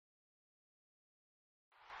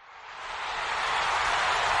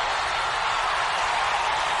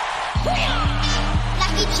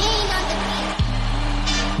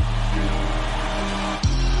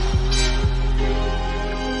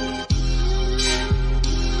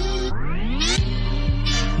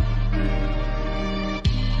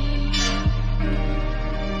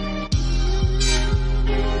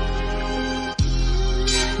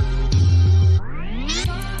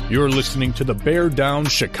You're listening to the Bear Down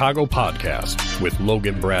Chicago podcast with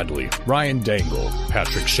Logan Bradley, Ryan Dangle,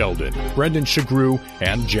 Patrick Sheldon, Brendan Shagrew,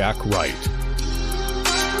 and Jack Wright.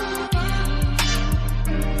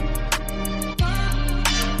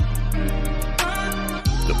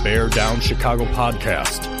 The Bear Down Chicago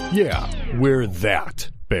podcast. Yeah, we're that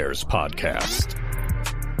Bears podcast.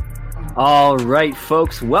 All right,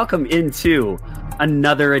 folks, welcome into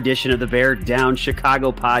another edition of the Bear Down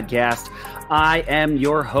Chicago podcast. I am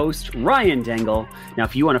your host, Ryan Dangle. Now,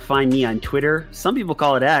 if you want to find me on Twitter, some people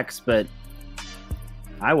call it X, but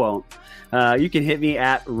I won't. You can hit me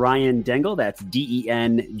at Ryan Dangle. That's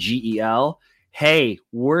Dengel. Hey,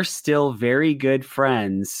 we're still very good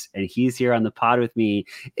friends, and he's here on the pod with me.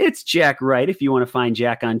 It's Jack Wright. If you want to find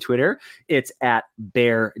Jack on Twitter, it's at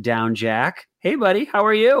Bear Down Jack. Hey, buddy, how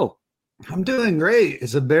are you? I'm doing great.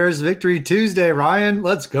 It's a Bears Victory Tuesday, Ryan.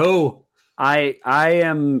 Let's go. I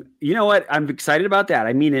am, you know what? I'm excited about that.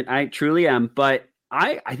 I mean it. I truly am. But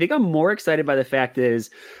I think I'm more excited by the fact is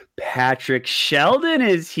Patrick Sheldon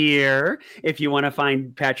is here. If you want to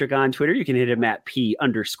find Patrick on Twitter, you can hit him at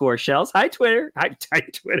P_Shells. Hi, Twitter. Hi,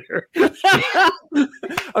 Twitter.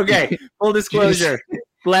 Okay. Full disclosure.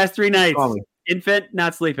 Last 3 nights, infant,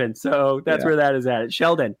 not sleeping. So that's where that is at.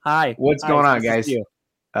 Sheldon, hi. What's going on, guys?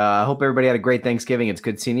 I hope everybody had a great Thanksgiving. It's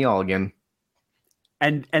good seeing you all again.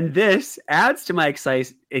 And this adds to my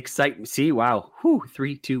excitement. See, wow.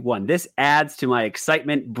 3, 2, 1. This adds to my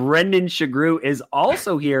excitement. Brendan Shagrew is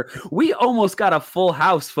also here. We almost got a full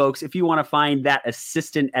house, folks. If you want to find that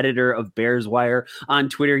assistant editor of Bears Wire on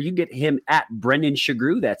Twitter, you get him at Brendan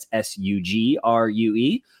Shagrew. That's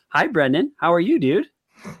Sugrue. Hi, Brendan. How are you, dude?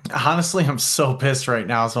 Honestly, I'm so pissed right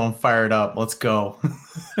now, so I'm fired up. Let's go.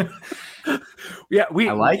 Yeah,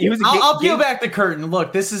 I like it. I'll peel back the curtain.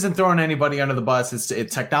 Look, this isn't throwing anybody under the bus.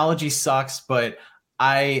 Technology sucks, but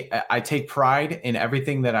I take pride in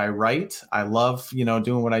everything that I write. I love,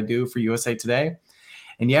 doing what I do for USA Today.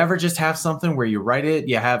 And you ever just have something where you write it,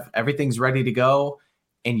 you have everything's ready to go,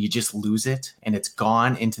 and you just lose it, and it's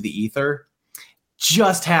gone into the ether.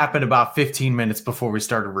 Just happened about 15 minutes before we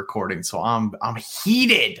started recording, so I'm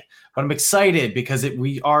heated, but I'm excited because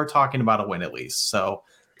we are talking about a win at least. So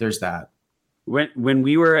there's that. When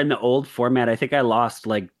we were in the old format, I think I lost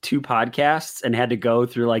like 2 podcasts and had to go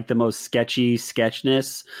through like the most sketchy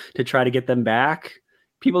sketchness to try to get them back.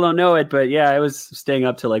 People don't know it, but yeah, I was staying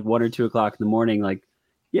up till like 1 or 2 o'clock in the morning, like,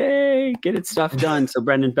 yay, get it stuff done. So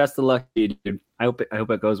Brendan, best of luck to you, dude. I hope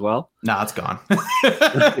it goes well. Nah, it's gone.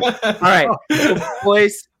 All right, so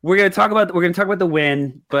boys, we're gonna talk about the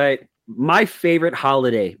win, but my favorite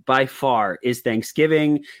holiday by far is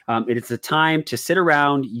Thanksgiving. It's a time to sit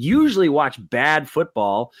around, usually watch bad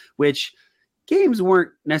football, which games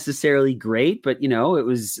weren't necessarily great, but it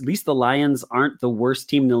was at least the Lions aren't the worst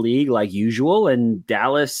team in the league like usual, and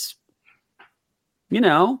Dallas,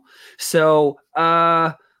 So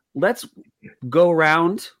let's go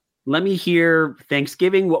around. Let me hear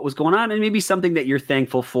Thanksgiving, what was going on, and maybe something that you're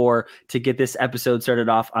thankful for to get this episode started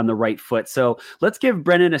off on the right foot. So let's give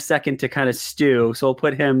Brendan a second to kind of stew. So we'll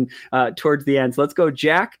put him towards the end. So let's go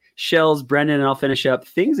Jack, Shells, Brendan, and I'll finish up.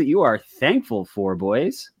 Things that you are thankful for,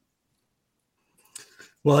 boys.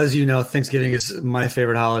 Well, as you know, Thanksgiving is my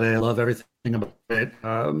favorite holiday. I love everything about it.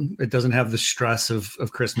 It doesn't have the stress of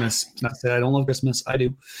Christmas. It's not that I don't love Christmas. I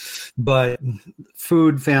do. But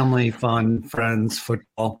food, family, fun, friends,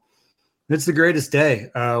 football. It's the greatest day.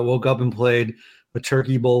 Woke up and played a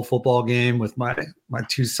turkey bowl football game with my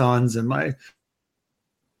 2 sons and my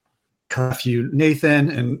nephew Nathan,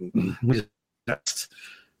 and we just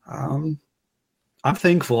I'm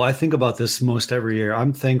thankful. I think about this most every year.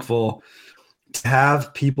 I'm thankful to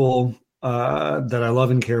have people that I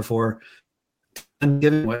love and care for and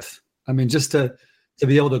giving with. I mean, just to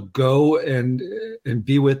be able to go and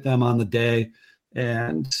be with them on the day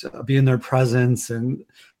and be in their presence and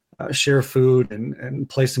share food and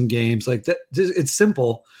play some games like that. It's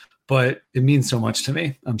simple, but it means so much to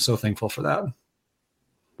me. I'm so thankful for that.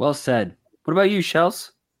 Well said. What about you,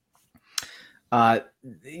 Shells?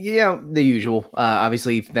 Yeah, the usual.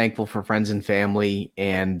 Obviously thankful for friends and family,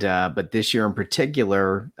 and but this year in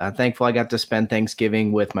particular, thankful I got to spend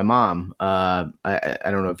Thanksgiving with my mom. I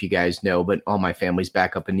don't know if you guys know, but all my family's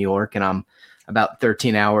back up in New York, and I'm about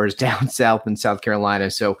 13 hours down south in South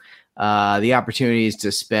Carolina. So the opportunities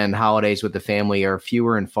to spend holidays with the family are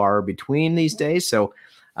fewer and far between these days. So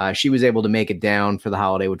she was able to make it down for the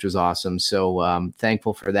holiday, which was awesome. So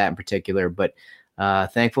thankful for that in particular, but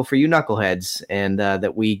thankful for you knuckleheads and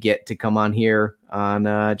that we get to come on here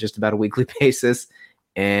on just about a weekly basis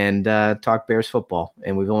and talk Bears football.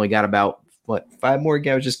 And we've only got about 5 more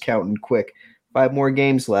games, just counting quick, 5 more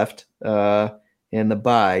games left in the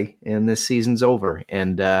bye, and this season's over.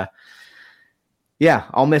 And yeah,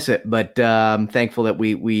 I'll miss it, but I'm thankful that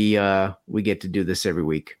we get to do this every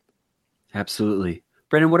week. Absolutely.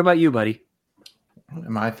 Brendan, what about you, buddy? What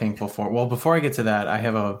am I thankful for? Well, before I get to that, I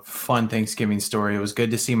have a fun Thanksgiving story. It was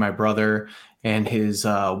good to see my brother and his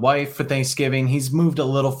wife for Thanksgiving. He's moved a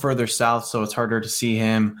little further south, so it's harder to see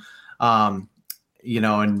him. And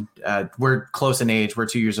we're close in age. We're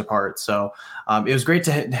 2 years apart. So it was great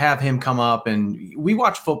to have him come up, and we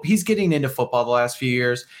watch football. He's getting into football the last few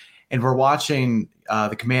years, and we're watching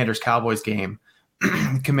the Commanders-Cowboys game.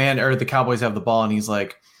 The Cowboys have the ball, and he's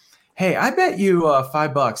like, hey, I bet you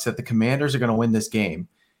 $5 that the Commanders are going to win this game.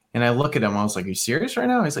 And I look at him. I was like, are you serious right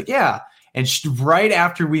now? He's like, yeah. And right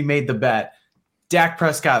after we made the bet, Dak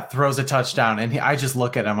Prescott throws a touchdown. And I just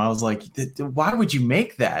look at him. I was like, why would you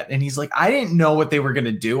make that? And he's like, I didn't know what they were going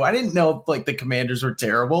to do. I didn't know like the Commanders were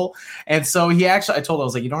terrible. And so I told him, I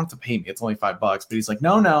was like, you don't have to pay me. It's only $5. But he's like,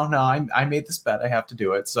 no, I made this bet. I have to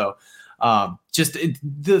do it. So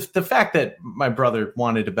the fact that my brother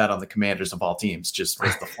wanted to bet on the Commanders of all teams just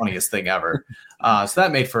was the funniest thing ever. So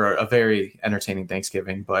that made for a very entertaining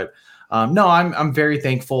Thanksgiving. But no, I'm very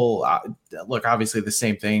thankful. Look, obviously the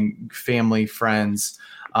same thing, family, friends,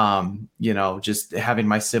 just having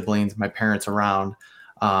my siblings, my parents around.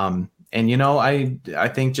 And,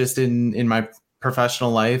 I think just in my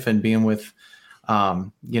professional life and being with,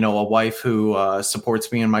 a wife who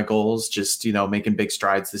supports me in my goals, just, making big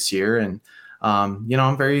strides this year. And,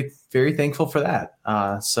 I'm very, very thankful for that.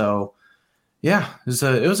 So yeah,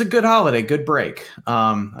 it was a good holiday, good break,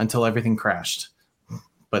 until everything crashed.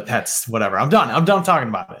 But that's whatever. I'm done. I'm done talking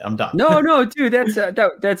about it. I'm done. No, dude, that's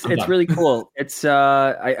it's really cool. It's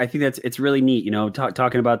I think it's really neat.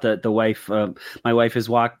 Talking about the wife. My wife is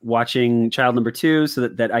watching child number 2, so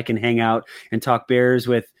that I can hang out and talk Bears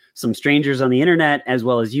with some strangers on the internet as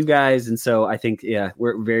well as you guys. And so I think,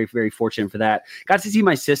 we're very, very fortunate for that. Got to see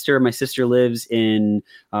my sister. My sister lives in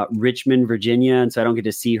Richmond, Virginia. And so I don't get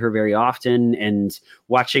to see her very often. And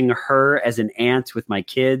watching her as an aunt with my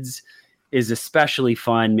kids is especially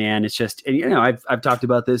fun, man. It's just, I've talked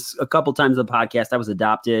about this a couple times on the podcast. I was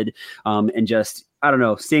adopted, and just, I don't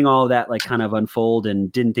know, seeing all of that like kind of unfold, and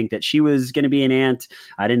didn't think that she was going to be an aunt.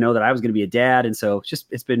 I didn't know that I was going to be a dad. And so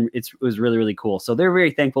it was really, really cool. So they're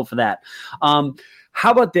very thankful for that. How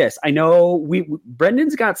about this? I know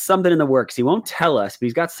Brendan's got something in the works. He won't tell us, but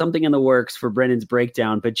he's got something in the works for Brendan's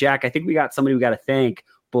breakdown. But Jack, I think we got somebody we got to thank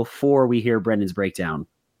before we hear Brendan's breakdown.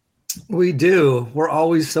 We do. We're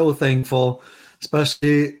always so thankful,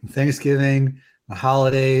 especially Thanksgiving, the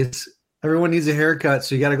holidays. Everyone needs a haircut,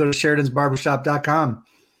 so you got to go to Sheridan'sBarbershop.com.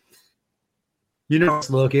 It's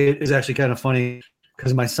located. It's actually kind of funny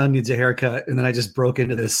because my son needs a haircut, and then I just broke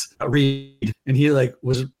into this read, and he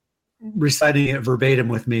was reciting it verbatim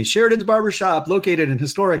with me. Sheridan's Barbershop, located in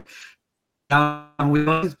historic downtown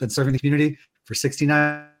Wheeling, been serving the community for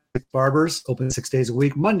 69 barbers, open 6 days a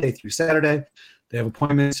week, Monday through Saturday. They have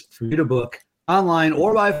appointments for you to book online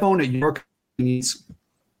or by phone at your convenience.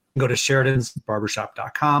 Go to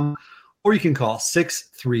Sheridan'sBarbershop.com, or you can call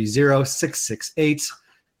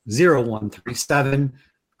 630-668-0137.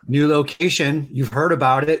 New location. You've heard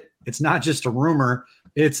about it. It's not just a rumor.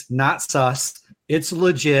 It's not sus. It's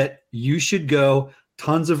legit. You should go.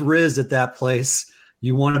 Tons of Riz at that place.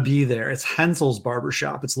 You want to be there. It's Hensel's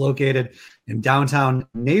Barbershop. It's located in downtown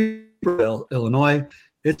Naperville, Illinois.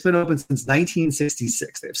 It's been open since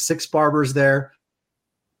 1966. They have 6 barbers there.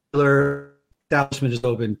 Their establishment is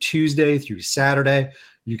open Tuesday through Saturday.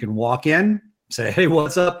 You can walk in, say, hey,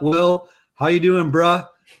 what's up, Will? How you doing, bruh?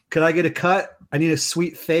 Could I get a cut? I need a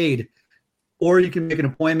sweet fade. Or you can make an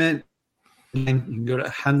appointment. And you can go to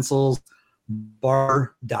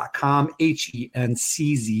henselsbar.com,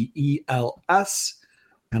 HENCZELS,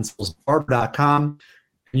 henselsbar.com.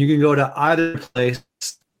 And you can go to either place,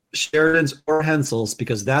 Sheridan's or Hensel's,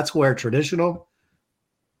 because that's where traditional.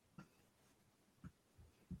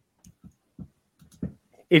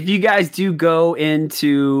 If you guys do go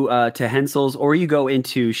into to Hensel's or you go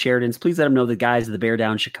into Sheridan's, please let them know the guys of the Bear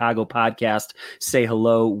Down Chicago podcast say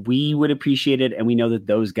hello. We would appreciate it, and we know that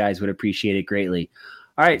those guys would appreciate it greatly.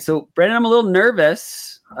 All right, so Brendan, I'm a little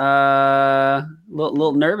nervous,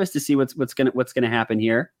 little nervous to see what's gonna happen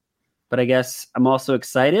here, but I guess I'm also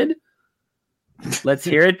excited. Let's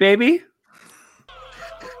hear it, baby.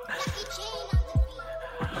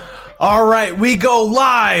 All right, we go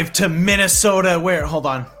live to Minnesota. Where? Hold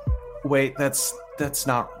on. Wait, that's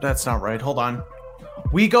not right. Hold on.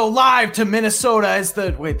 We go live to Minnesota as the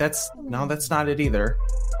that's not it either.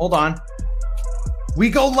 Hold on. We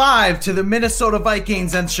go live to the Minnesota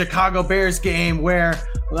Vikings and Chicago Bears game where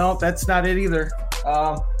that's not it either.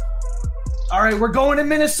 All right, we're going to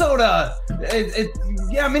Minnesota.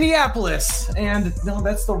 Minneapolis. And no,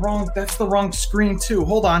 that's the wrong screen too.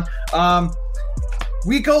 Hold on.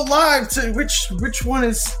 We go live to which one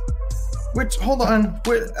is which? Hold on.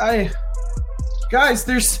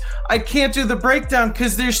 Guys, I can't do the breakdown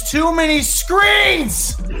because there's too many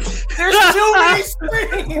screens. There's too many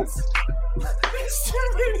screens. There's too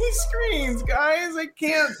many screens, guys. I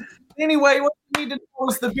can't. Anyway, what you need to know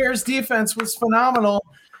is the Bears defense was phenomenal,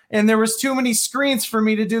 and there was too many screens for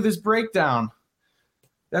me to do this breakdown.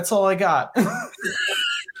 That's all I got.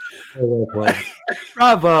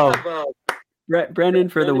 Bravo. Brendan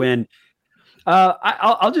for the win.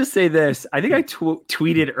 I'll just say this. I think I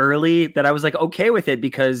tweeted early that I was like okay with it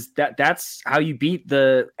because that's how you beat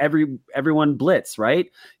the everyone blitz, right?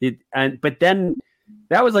 But then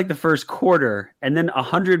that was like the first quarter, and then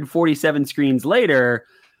 147 screens later,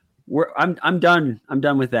 I'm done. I'm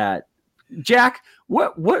done with that. Jack,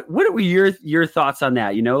 what were your thoughts on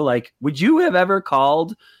that? Like, would you have ever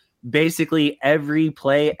called basically every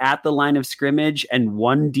play at the line of scrimmage and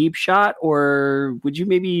one deep shot, or would you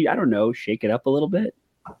maybe, I don't know, shake it up a little bit?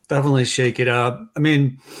 Definitely shake it up. I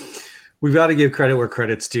mean, we've got to give credit where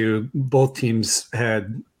credit's due. Both teams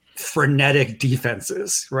had frenetic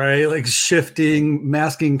defenses, right? Like shifting,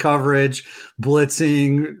 masking coverage,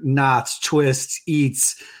 blitzing, knots, twists,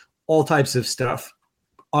 eats, all types of stuff.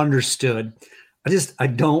 Understood. I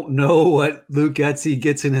don't know what Luke Getsy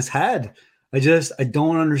gets in his head. I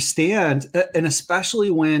don't understand. And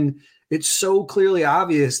especially when it's so clearly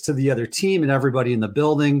obvious to the other team and everybody in the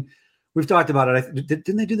building. We've talked about it.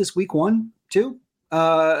 Didn't they do this week 1 too?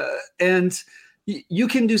 And you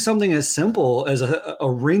can do something as simple as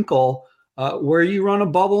a wrinkle where you run a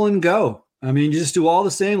bubble and go. I mean, you just do all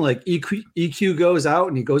the same, like EQ goes out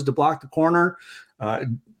and he goes to block the corner.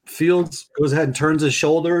 Fields goes ahead and turns his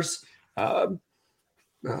shoulders.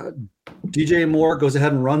 DJ Moore goes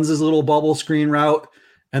ahead and runs his little bubble screen route,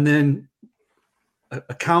 and then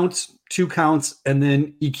a count, 2 counts, and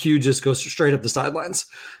then EQ just goes straight up the sidelines.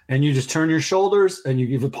 And you just turn your shoulders and you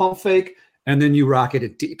give a pump fake, and then you rocket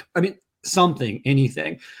it deep. I mean, something,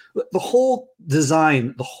 anything. The whole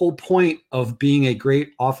design, the whole point of being a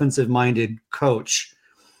great offensive-minded coach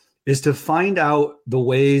is to find out the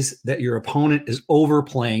ways that your opponent is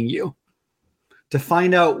overplaying you, to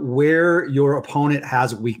find out where your opponent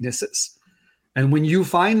has weaknesses. And when you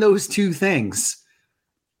find those 2 things,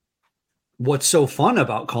 what's so fun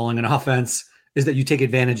about calling an offense is that you take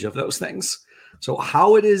advantage of those things. So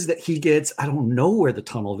how it is that he gets, I don't know where the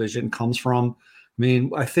tunnel vision comes from. I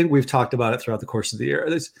mean, I think we've talked about it throughout the course of the year.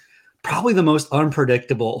 It's probably the most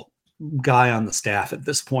unpredictable guy on the staff at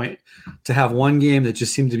this point, to have one game that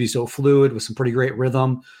just seemed to be so fluid with some pretty great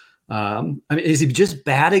rhythm. I mean, is he just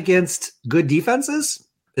bad against good defenses?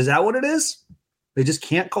 Is that what it is? They just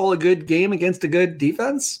can't call a good game against a good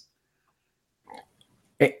defense?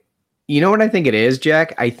 You know what I think it is,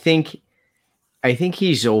 Jack? I think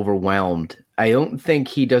he's overwhelmed. I don't think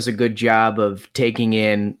he does a good job of taking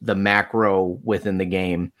in the macro within the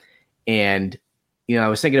game. And, I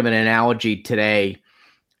was thinking of an analogy today.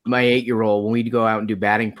 My 8-year-old, when we'd go out and do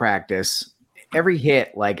batting practice, every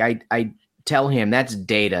hit, like I tell him that's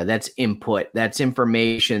data, that's input, that's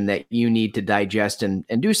information that you need to digest and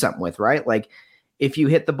do something with, right? Like if you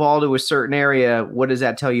hit the ball to a certain area, what does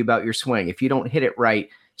that tell you about your swing? If you don't hit it right,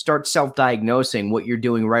 start self-diagnosing what you're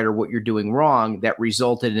doing right or what you're doing wrong that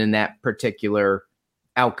resulted in that particular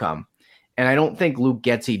outcome. And I don't think Luke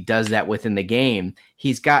Getsy does that within the game.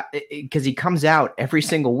 Because he comes out every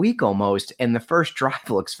single week almost, and the first drive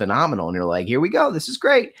looks phenomenal. And you're like, here we go. This is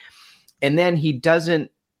great. And then he doesn't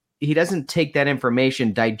take that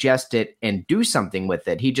information, digest it, and do something with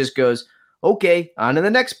it. He just goes, okay, on to the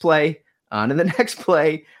next play, on to the next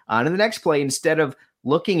play, on to the next play, instead of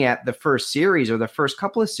looking at the first series or the first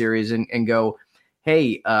couple of series and go,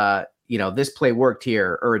 hey, this play worked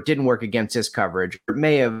here, or it didn't work against this coverage, or it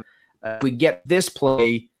may have, we get this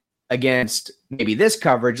play against maybe this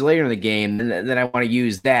coverage later in the game, then I want to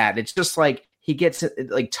use that. It's just like he gets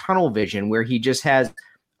like tunnel vision where he just has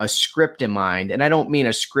a script in mind. And I don't mean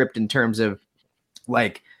a script in terms of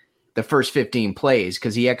like the first 15 plays,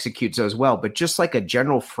 because he executes those well, but just like a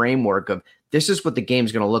general framework of this is what the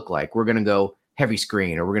game's going to look like. We're going to go heavy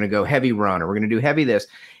screen, or we're going to go heavy run, or we're going to do heavy this.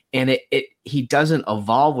 And he doesn't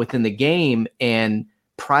evolve within the game and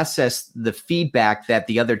process the feedback that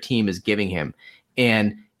the other team is giving him.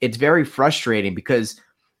 And it's very frustrating because,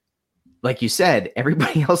 like you said,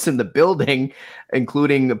 everybody else in the building,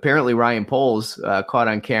 including apparently Ryan Poles, caught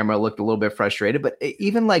on camera, looked a little bit frustrated. But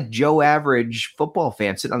even like Joe Average football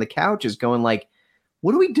fan sitting on the couch is going like,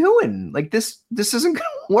 what are we doing? Like this isn't going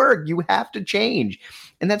to work. You have to change.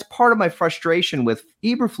 And that's part of my frustration with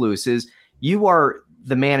Eberflus is you are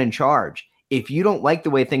the man in charge. If you don't like the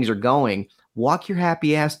way things are going, walk your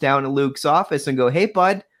happy ass down to Luke's office and go, hey,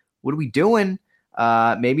 bud, what are we doing?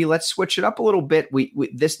 Maybe let's switch it up a little bit.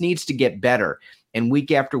 This needs to get better. And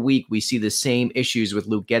week after week, we see the same issues with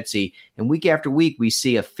Luke Getsy. And week after week, we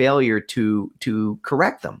see a failure to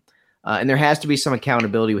correct them. And there has to be some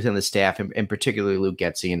accountability within the staff, and particularly Luke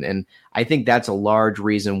Getsy. And I think that's a large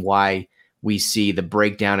reason why we see the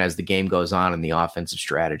breakdown as the game goes on in the offensive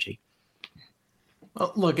strategy.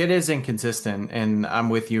 Well, look, it is inconsistent, and I'm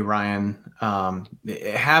with you, Ryan.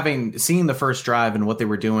 Seeing the first drive and what they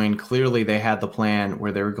were doing, clearly they had the plan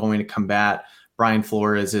where they were going to combat Brian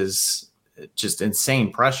Flores' just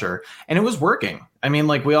insane pressure, and it was working. I mean,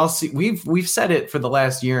 like we all see, we've said it for the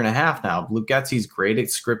last year and a half now. Luke Getsy's great at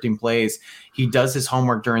scripting plays. He does his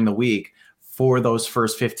homework during the week for those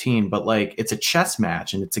first 15, but like it's a chess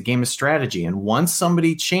match and it's a game of strategy. And once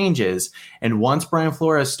somebody changes, and once Brian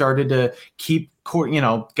Flores started to keep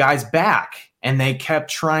guys back, and they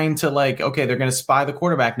kept trying to like, okay, they're going to spy the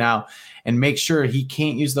quarterback now and make sure he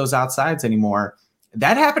can't use those outsides anymore.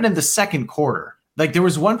 That happened in the second quarter. Like there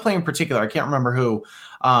was one play in particular, I can't remember who,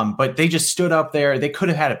 but they just stood up there. They could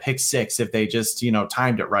have had a pick six if they just,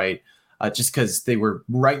 timed it right, just because they were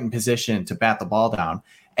right in position to bat the ball down.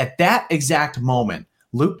 At that exact moment,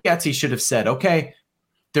 Luke Getsy should have said, okay,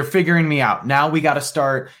 they're figuring me out. Now we got to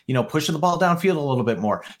start, pushing the ball downfield a little bit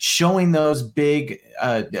more, showing those big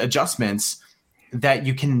adjustments that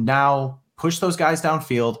you can now push those guys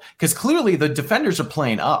downfield, because clearly the defenders are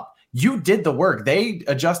playing up. You did the work. They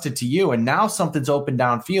adjusted to you, and now something's open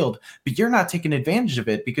downfield, but you're not taking advantage of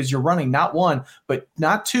it because you're running not one, but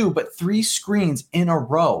not two, but three screens in a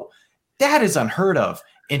row. That is unheard of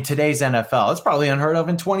in today's NFL. It's probably unheard of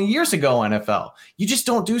in 20 years ago NFL. You just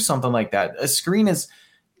don't do something like that. A screen is,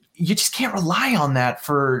 you just can't rely on that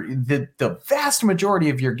for the vast majority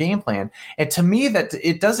of your game plan. And to me, that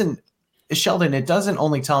it doesn't, Sheldon, it doesn't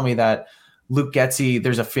only tell me that Luke Getsy,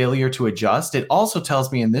 there's a failure to adjust. It also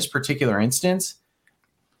tells me in this particular instance,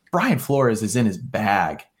 Brian Flores is in his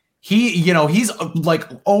bag. He's like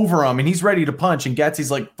over him and he's ready to punch, and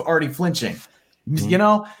Getsy's like already flinching.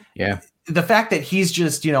 Yeah. The fact that he's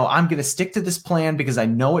just, I'm going to stick to this plan because I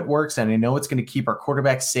know it works, and I know it's going to keep our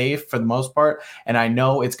quarterback safe for the most part, and I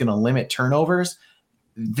know it's going to limit turnovers.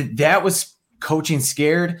 That was coaching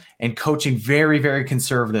scared and coaching very, very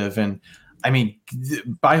conservative. And I mean,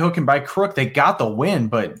 by hook and by crook, they got the win,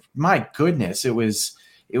 but my goodness, it was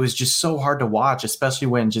just so hard to watch, especially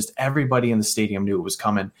when just everybody in the stadium knew it was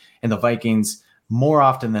coming, and the Vikings, more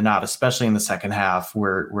often than not, especially in the second half,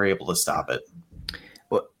 were able to stop it.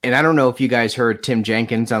 Well, and I don't know if you guys heard Tim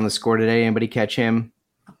Jenkins on the score today. Anybody catch him?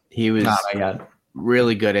 He was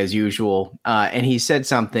really good as usual. And he said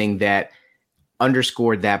something that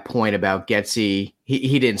underscored that point about Getsy.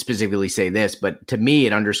 He didn't specifically say this, but to me,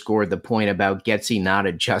 it underscored the point about Getsy not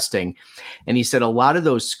adjusting. And he said a lot of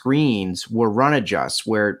those screens were run adjusts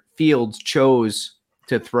where Fields chose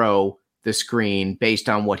to throw the screen based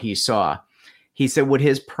on what he saw. He said what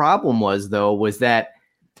his problem was, though, was that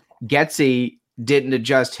Getsy didn't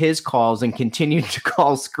adjust his calls and continued to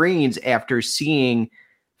call screens after seeing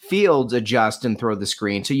Fields adjust and throw the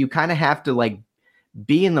screen. So you kind of have to like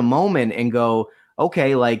be in the moment and go,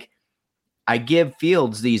 okay, like I give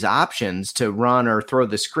Fields these options to run or throw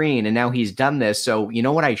the screen, and now he's done this. So you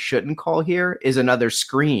know what I shouldn't call here is another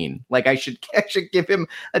screen. Like I should give him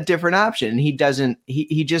a different option. And he doesn't,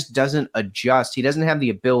 he just doesn't adjust. He doesn't have the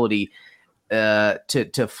ability to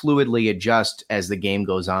fluidly adjust as the game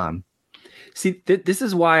goes on. See, this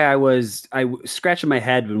is why I was scratching my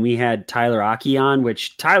head when we had Tyler Aki on,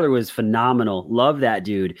 which Tyler was phenomenal. Love that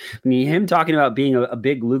dude. I mean, him talking about being a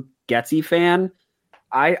big Luke Getsy fan,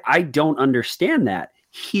 I don't understand that.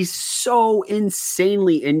 He's so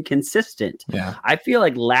insanely inconsistent. Yeah. I feel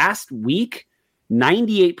like last week,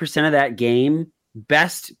 98% of that game,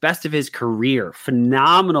 best of his career,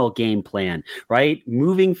 phenomenal game plan, right?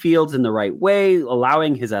 Moving Fields in the right way,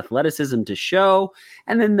 allowing his athleticism to show.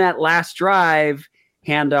 And then that last drive,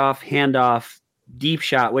 handoff, deep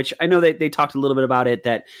shot, which I know that they talked a little bit about it,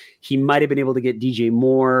 that he might have been able to get DJ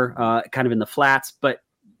Moore kind of in the flats, but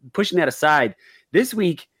pushing that aside, this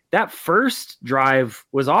week, that first drive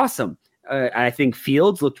was awesome. I think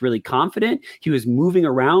Fields looked really confident. He was moving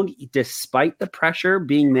around despite the pressure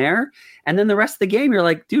being there. And then the rest of the game, you're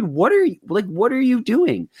like, dude, what are you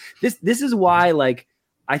doing? This is why, like,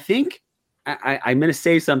 I think I'm going to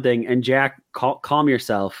say something, and Jack, calm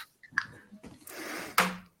yourself.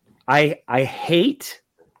 I hate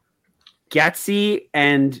Getsy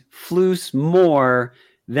and Flus more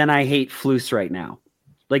than I hate Flus right now.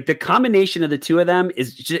 Like, the combination of the two of them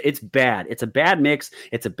is just, it's bad. It's a bad mix.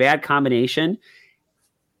 It's a bad combination.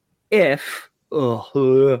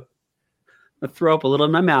 I'll throw up a little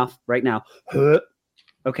in my mouth right now.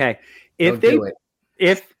 Okay. If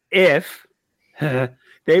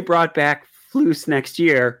they brought back Flus next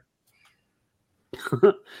year,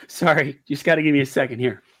 sorry, just got to give me a second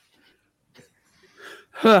here.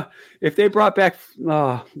 If they brought back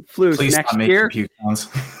Flus next year,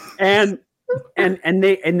 and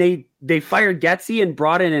they fired Getsy and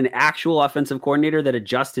brought in an actual offensive coordinator that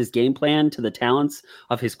adjusts his game plan to the talents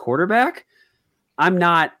of his quarterback, I'm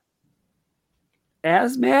not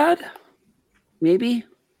as mad. Maybe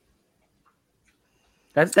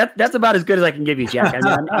that's about as good as I can give you, Jack. I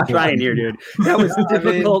mean, I'm trying here, dude. That was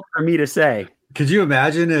difficult for me to say. Could you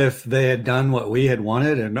imagine if they had done what we had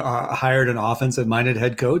wanted and hired an offensive-minded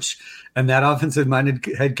head coach, and that offensive-minded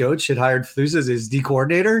head coach had hired Flus as his D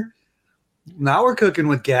coordinator? Now we're cooking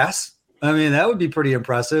with gas. I mean, that would be pretty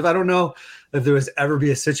impressive. I don't know if there was ever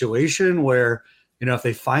be a situation where, you know, if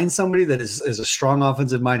they find somebody that is a strong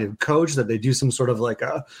offensive-minded coach, that they do some sort of like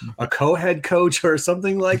a co-head coach or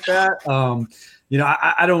something like that. You know,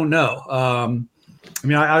 I don't know. I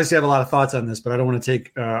mean, I obviously have a lot of thoughts on this, but I don't want to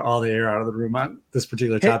take all the air out of the room on this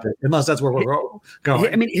particular topic, unless that's where we're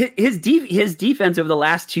going. I mean, his defense over the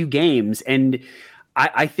last two games, and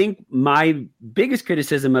I think my biggest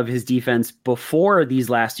criticism of his defense before these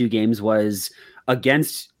last two games was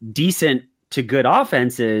against decent to good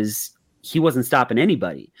offenses, he wasn't stopping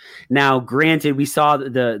anybody. Now, granted, we saw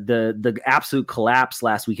the absolute collapse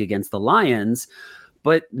last week against the Lions,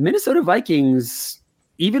 but Minnesota Vikings,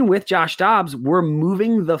 even with Josh Dobbs, were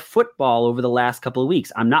moving the football over the last couple of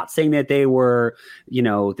weeks. I'm not saying that they were, you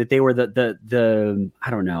know, that they were the I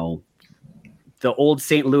don't know, the old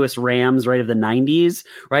St. Louis Rams, right, of the 90s,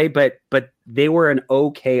 right? But they were an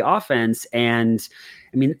okay offense. And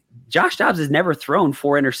I mean, Josh Dobbs has never thrown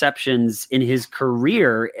 4 interceptions in his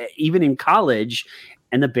career, even in college.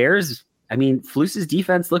 And the Bears, I mean, Flus's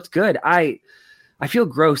defense looked good. I feel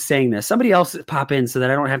gross saying this. Somebody else pop in so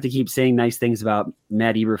that I don't have to keep saying nice things about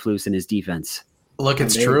Matt Eberflus and his defense. Look,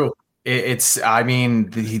 it's true. I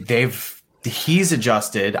mean, he's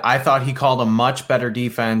adjusted. I thought he called a much better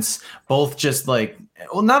defense, both just like,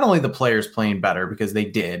 well, not only the players playing better because they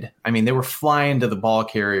did. I mean, they were flying to the ball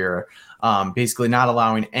carrier, basically not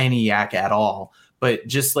allowing any yak at all, but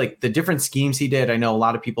just like the different schemes he did. I know a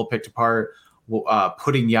lot of people picked apart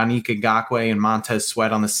putting Yannick Ngakoue and Montez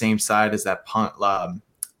Sweat on the same side as that punt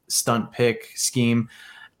stunt pick scheme.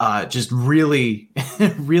 Just really,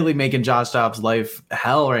 really making Josh Dobbs' life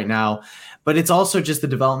hell right now. But it's also just the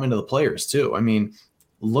development of the players too. I mean,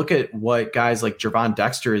 look at what guys like Gervon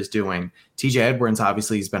Dexter is doing. TJ Edwards,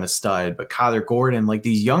 obviously he's been a stud, but Kyler Gordon, like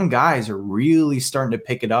these young guys are really starting to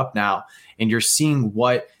pick it up now. And you're seeing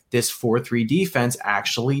what this 4-3 defense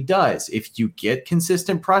actually does. If you get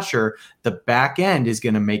consistent pressure, the back end is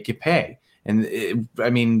going to make you pay. And I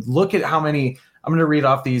mean, look at how many, I'm going to read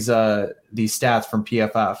off these stats from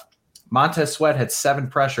PFF. Montez Sweat had 7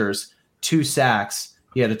 pressures, 2 sacks.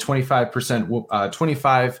 He had a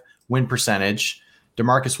 25 win percentage.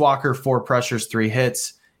 DeMarcus Walker, 4 pressures, 3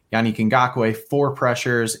 hits. Yannick Ngakoue, 4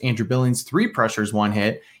 pressures. Andrew Billings, 3 pressures, 1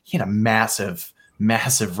 hit. He had a massive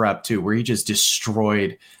rep too, where he just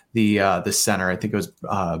destroyed the center. I think it was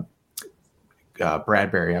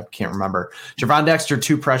Bradbury. I can't remember. Gervon Dexter,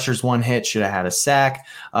 2 pressures, 1 hit. Should have had a sack.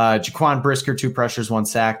 Jaquan Brisker, 2 pressures, 1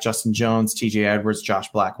 sack. Justin Jones, TJ Edwards,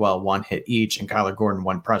 Josh Blackwell, 1 hit each, and Kyler Gordon,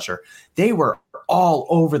 1 pressure. They were all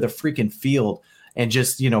over the freaking field and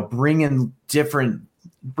just, you know, bringing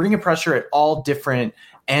pressure at all different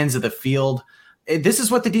ends of the field. This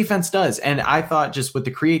is what the defense does. And I thought just with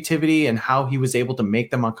the creativity and how he was able to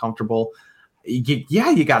make them uncomfortable, you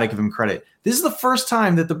got to give him credit. This is the first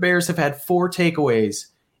time that the Bears have had 4 takeaways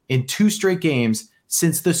in 2 straight games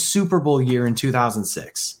since the Super Bowl year in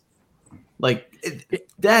 2006. Like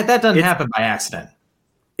that doesn't happen by accident.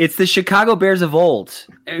 It's the Chicago Bears of old.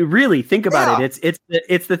 Really, think about it.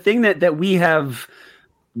 It's the thing that we have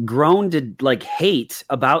grown to like hate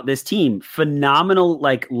about this team. Phenomenal,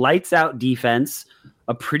 like lights out defense,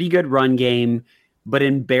 a pretty good run game, but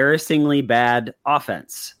embarrassingly bad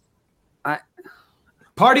offense.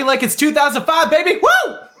 Party like it's 2005, baby.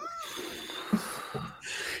 Woo!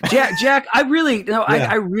 Jack, I really, Yeah.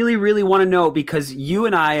 I really, really want to know, because you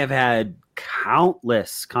and I have had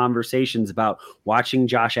countless conversations about watching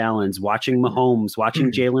Josh Allen's, watching Mahomes,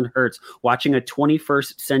 watching Jalen Hurts, watching a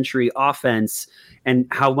 21st century offense, and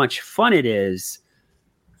how much fun it is.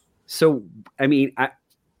 So, I mean,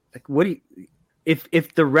 what do you,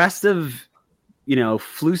 if the rest of,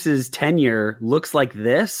 Flus's tenure looks like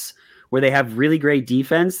this, where they have really great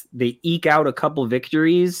defense, they eke out a couple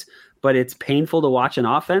victories, but it's painful to watch an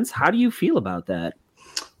offense. How do you feel about that?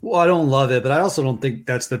 Well, I don't love it, but I also don't think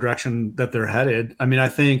that's the direction that they're headed. I mean, I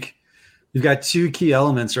think you've got two key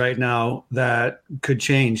elements right now that could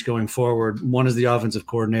change going forward. One is the offensive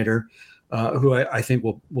coordinator, who I think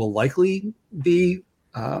will likely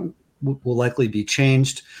be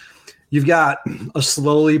changed. You've got a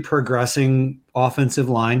slowly progressing offensive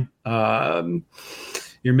line.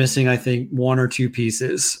 You're missing, I think, one or two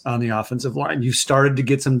pieces on the offensive line. You started to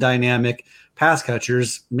get some dynamic pass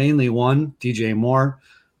catchers, mainly one, DJ Moore.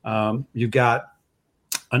 You've got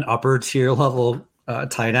an upper tier level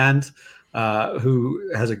tight end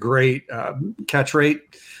who has a great catch rate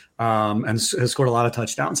and has scored a lot of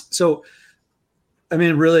touchdowns. So, I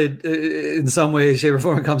mean, really, in some way, shape, or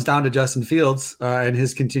form, it comes down to Justin Fields and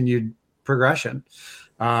his continued progression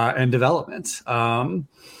and development. I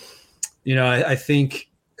think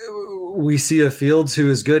we see a Fields who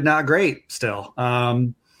is good, not great still.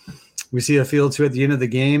 We see a Fields who at the end of the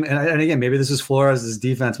game, and again, maybe this is Flores'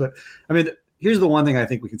 defense, but I mean, here's the one thing I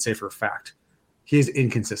think we can say for a fact. He is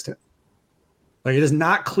inconsistent. Like, it is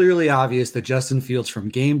not clearly obvious that Justin Fields from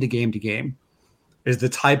game to game to game is the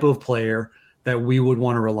type of player that we would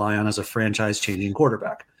want to rely on as a franchise-changing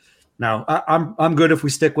quarterback. Now, I'm good if we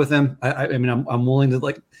stick with him. I mean, I'm willing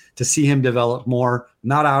to see him develop more.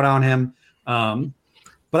 Not out on him,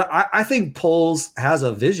 but I think Poles has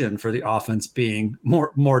a vision for the offense being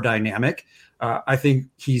more dynamic. I think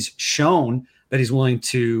he's shown that he's willing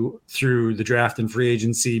to, through the draft and free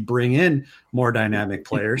agency, bring in more dynamic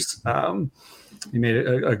players. He made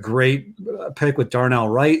a great pick with Darnell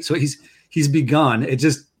Wright, so he's begun. It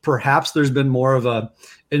just perhaps there's been more of a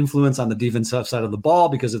influence on the defensive side of the ball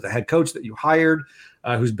because of the head coach that you hired,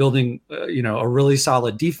 who's building a really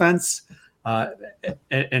solid defense.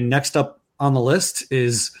 And next up on the list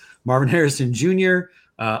is Marvin Harrison Jr.,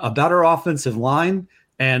 a better offensive line,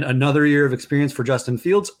 and another year of experience for Justin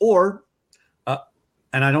Fields, or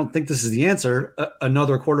and I don't think this is the answer,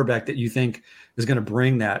 another quarterback that you think is going to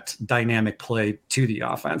bring that dynamic play to the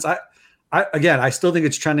offense. I still think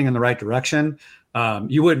it's trending in the right direction.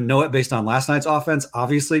 You wouldn't know it based on last night's offense,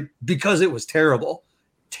 obviously, because it was terrible,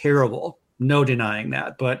 no denying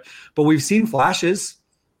that. But we've seen flashes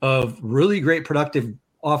of really great productive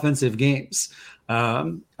offensive games.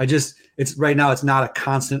 It's right now, it's not a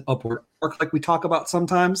constant upward arc like we talk about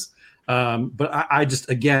sometimes. But I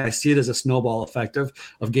see it as a snowball effect of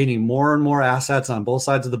gaining more and more assets on both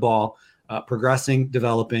sides of the ball, progressing,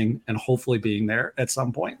 developing, and hopefully being there at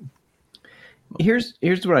some point. Here's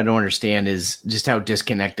what I don't understand is just how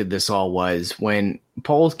disconnected this all was. When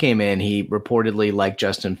Poles came in, he reportedly liked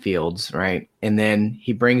Justin Fields, right? And then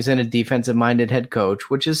he brings in a defensive-minded head coach,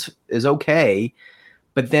 which is okay.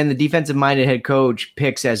 But then the defensive-minded head coach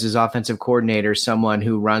picks as his offensive coordinator someone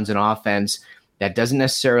who runs an offense that doesn't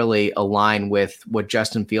necessarily align with what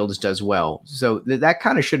Justin Fields does well. So that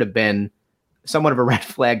kind of should have been somewhat of a red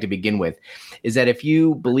flag to begin with, is that if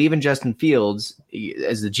you believe in Justin Fields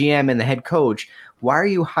as the GM and the head coach, why are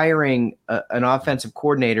you hiring an offensive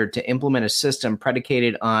coordinator to implement a system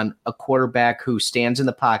predicated on a quarterback who stands in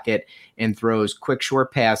the pocket and throws quick,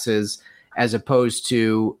 short passes, as opposed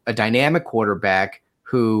to a dynamic quarterback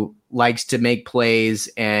who likes to make plays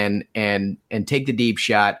and take the deep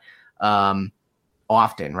shot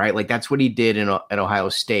often, right? Like, that's what he did at Ohio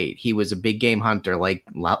State. He was a big game hunter, a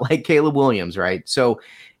lot like Caleb Williams, right? So,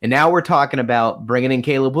 and now we're talking about bringing in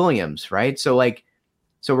Caleb Williams, right? So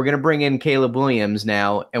we're going to bring in Caleb Williams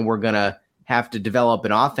now, and we're going to have to develop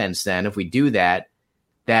an offense then, if we do that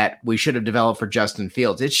we should have developed for Justin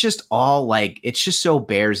Fields. It's just all it's just so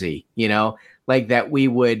Bearsy, that we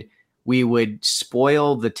would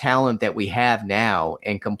spoil the talent that we have now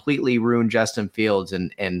and completely ruin Justin Fields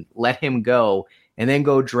and let him go, and then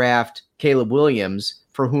go draft Caleb Williams,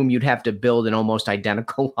 for whom you'd have to build an almost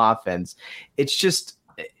identical offense. It's just,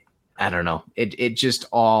 I don't know. It just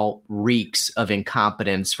all reeks of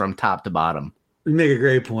incompetence from top to bottom. You make a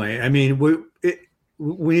great point. I mean,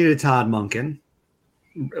 we need a Todd Monken.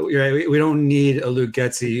 We don't need a Luke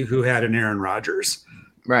Getsy who had an Aaron Rodgers.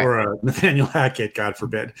 Right. Or a Nathaniel Hackett, God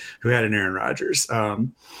forbid, who had an Aaron Rodgers. I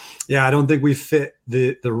don't think we fit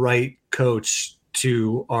the right coach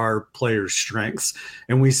to our players' strengths.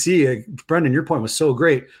 And we see, Brendan, your point was so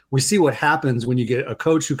great. We see what happens when you get a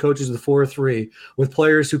coach who coaches the 4-3 with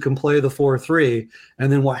players who can play the 4-3,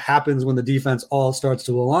 and then what happens when the defense all starts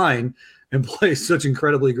to align and play such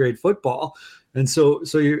incredibly great football. And so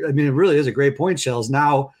it really is a great point, Shells.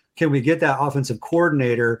 Now, can we get that offensive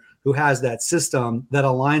coordinator who has that system that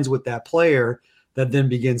aligns with that player that then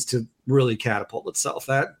begins to really catapult itself?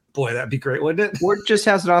 That'd be great, wouldn't it? Or just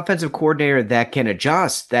has an offensive coordinator that can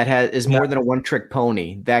adjust, that is more than a one-trick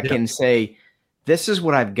pony, that can say, this is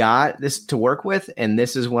what I've got this to work with, and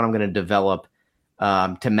this is what I'm going to develop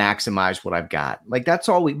to maximize what I've got. Like, that's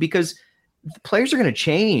all because the players are going to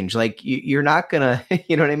change. Like, you're not going to,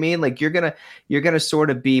 you know what I mean? Like, you're going to sort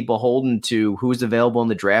of be beholden to who's available in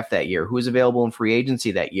the draft that year, who's available in free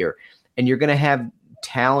agency that year. And you're going to have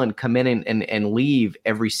talent come in and leave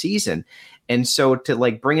every season. And so to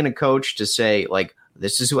like bring in a coach to say, like,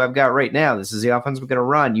 this is who I've got right now, this is the offense we're going to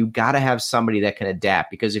run, you got to have somebody that can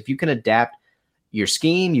adapt. Because if you can adapt your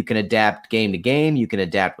scheme, you can adapt game to game, you can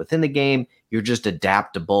adapt within the game, you're just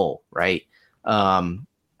adaptable, right? I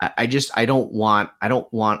don't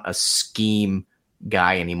want a scheme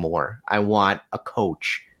guy anymore. I want a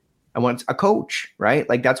coach. Right?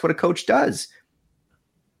 Like, that's what a coach does.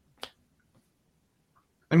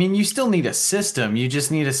 I mean, you still need a system. You just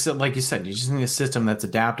need like you said, you just need a system that's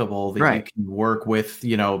adaptable, that you can work with,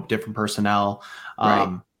 different personnel.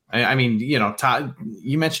 Right. I mean, Todd,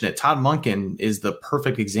 you mentioned it. Todd Monken is the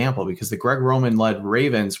perfect example because the Greg Roman-led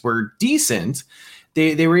Ravens were decent.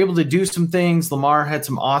 They were able to do some things. Lamar had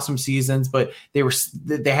some awesome seasons, but they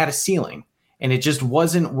had a ceiling, and it just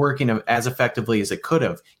wasn't working as effectively as it could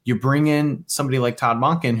have. You bring in somebody like Todd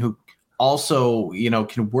Monken who also,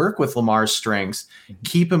 can work with Lamar's strengths,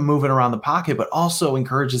 keep him moving around the pocket, but also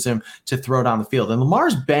encourages him to throw down the field. And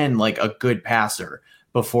Lamar's been like a good passer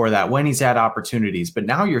before that when he's had opportunities, but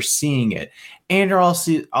now you're seeing it. And you're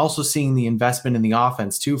also seeing the investment in the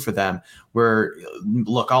offense too for them, where,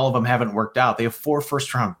 look, all of them haven't worked out. They have 4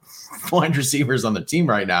 first-round wide receivers on the team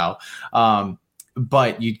right now.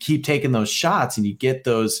 But you keep taking those shots and you get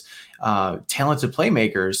those talented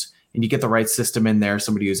playmakers, and you get the right system in there,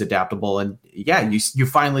 somebody who's adaptable, and you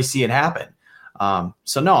finally see it happen.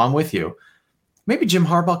 So no, I'm with you. Maybe Jim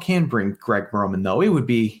Harbaugh can bring Greg Roman, though. It would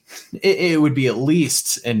be at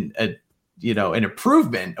least an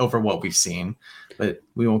improvement over what we've seen, but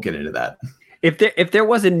we won't get into that. If there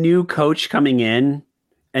was a new coach coming in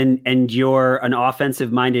and you're an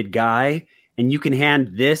offensive minded guy and you can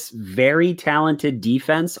hand this very talented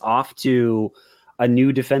defense off to a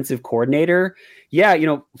new defensive coordinator,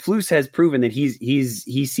 Flus has proven that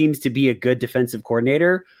he seems to be a good defensive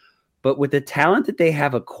coordinator, but with the talent that they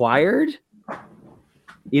have acquired,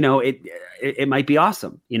 it might be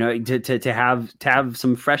awesome, to have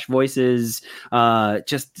some fresh voices,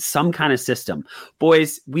 just some kind of system.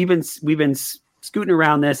 Boys, we've been scooting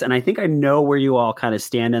around this, and I think I know where you all kind of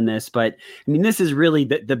stand on this, but I mean, this is really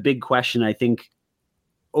the big question, I think,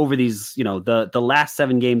 over these, the last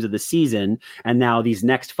 7 games of the season, and now these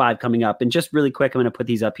next 5 coming up. And just really quick, I'm going to put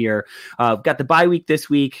these up here. We've got the bye week this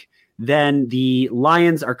week. Then the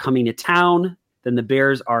Lions are coming to town. Then the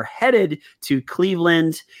Bears are headed to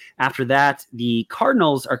Cleveland. After that, the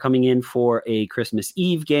Cardinals are coming in for a Christmas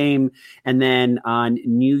Eve game. And then on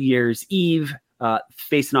New Year's Eve,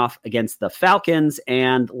 facing off against the Falcons,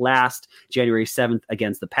 and last January 7th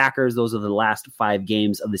against the Packers. Those are the last 5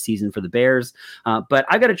 games of the season for the Bears. But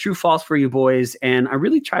I've got a true false for you boys, and I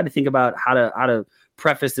really tried to think about how to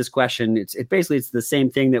preface this question. It's the same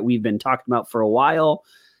thing that we've been talking about for a while.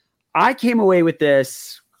 I came away with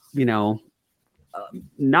this,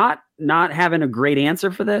 not having a great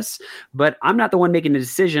answer for this, but I'm not the one making the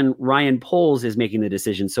decision. Ryan Poles is making the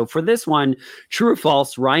decision. So for this one, true or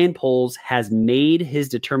false, Ryan Poles has made his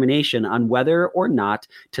determination on whether or not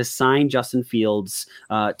to sign Justin Fields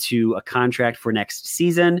to a contract for next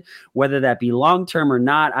season. Whether that be long-term or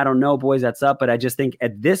not, I don't know, boys, that's up. But I just think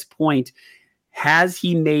at this point, has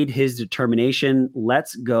he made his determination?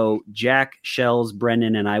 Let's go, Jack, Shells,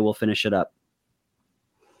 Brendan, and I will finish it up.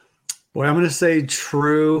 Boy, I'm going to say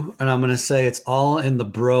true, and I'm going to say it's all in the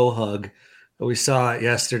bro hug. We saw it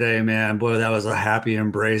yesterday, man. Boy, that was a happy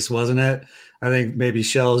embrace, wasn't it? I think maybe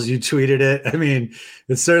Shells, you tweeted it. I mean,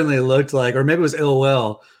 it certainly looked like, or maybe it was Ill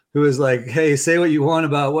Will, who was like, hey, say what you want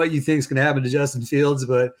about what you think is going to happen to Justin Fields,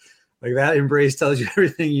 but like that embrace tells you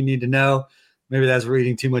everything you need to know. Maybe that's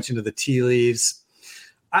reading too much into the tea leaves.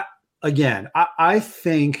 I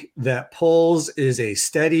think that Poles is a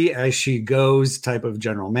steady as she goes type of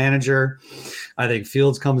general manager. I think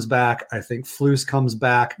Fields comes back. I think Flus comes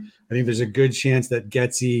back. I think there's a good chance that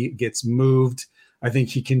Getsy gets moved. I think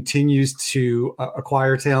he continues to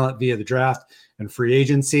acquire talent via the draft and free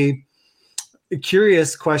agency. A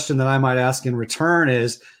curious question that I might ask in return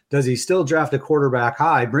is, does he still draft a quarterback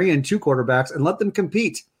high, bring in 2 quarterbacks, and let them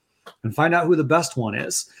compete and find out who the best one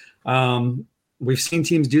is? We've seen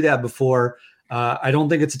teams do that before. I don't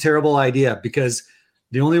think it's a terrible idea, because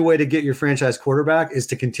the only way to get your franchise quarterback is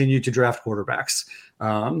to continue to draft quarterbacks.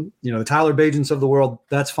 The Tyler Bagents of the world,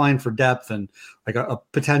 that's fine for depth and like a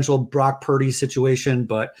potential Brock Purdy situation,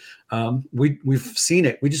 but we've seen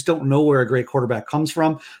it. We just don't know where a great quarterback comes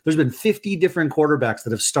from. There's been 50 different quarterbacks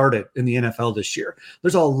that have started in the NFL this year.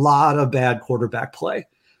 There's a lot of bad quarterback play.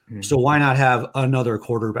 So why not have another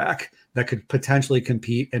quarterback that could potentially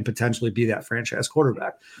compete and potentially be that franchise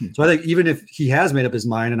quarterback? So I think even if he has made up his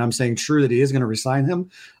mind, and I'm saying true that he is going to resign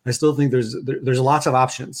him, I still think there's lots of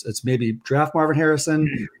options. It's maybe draft Marvin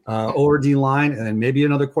Harrison or D-line, and then maybe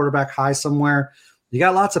another quarterback high somewhere. You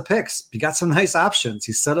got lots of picks. You got some nice options.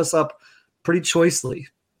 He set us up pretty choicely.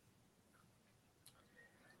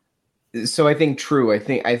 So I think true. I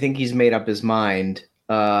think he's made up his mind.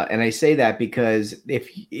 And I say that because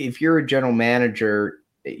if you're a general manager,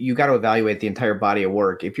 you got to evaluate the entire body of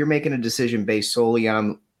work. If you're making a decision based solely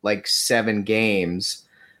on like 7 games,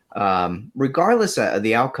 regardless of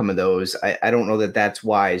the outcome of those, I don't know that that's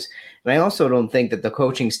wise. And I also don't think that the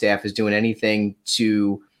coaching staff is doing anything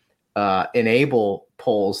to enable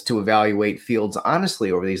Poles to evaluate Fields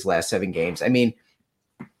honestly over these last 7 games. I mean,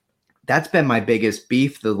 that's been my biggest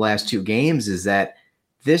beef the last 2 games, is that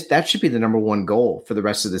that should be the number 1 goal for the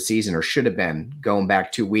rest of the season, or should have been going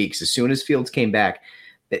back 2 weeks. As soon as Fields came back,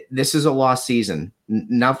 this is a lost season.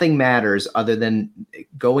 Nothing matters other than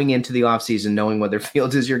going into the offseason knowing whether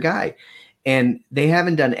Fields is your guy. And they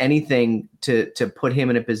haven't done anything to put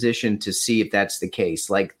him in a position to see if that's the case.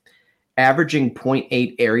 Like averaging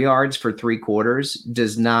 0.8 air yards for 3 quarters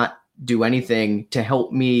does not do anything to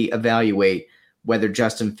help me evaluate whether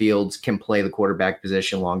Justin Fields can play the quarterback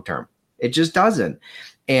position long term. It just doesn't.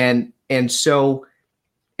 And so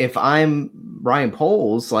if I'm Ryan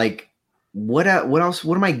Poles, like what else,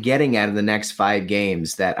 what am I getting out of the next 5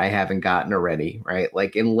 games that I haven't gotten already? Right.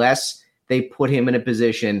 Like, unless they put him in a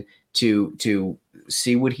position to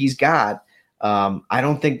see what he's got. I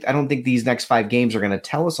don't think these next 5 games are going to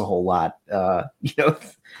tell us a whole lot,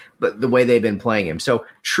 but the way they've been playing him. So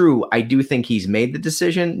true. I do think he's made the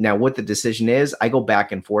decision. Now what the decision is, I go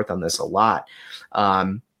back and forth on this a lot.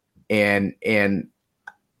 And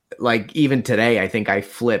like even today, I think I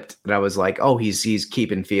flipped and I was like, oh, he's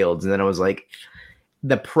keeping Fields. And then I was like,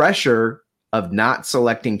 the pressure of not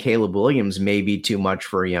selecting Caleb Williams may be too much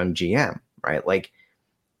for a young GM, right? Like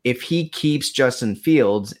if he keeps Justin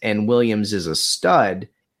Fields and Williams is a stud,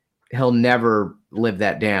 he'll never live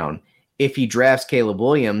that down. If he drafts Caleb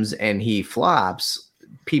Williams and he flops,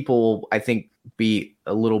 people, I think, be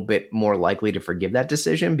a little bit more likely to forgive that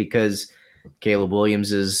decision, because Caleb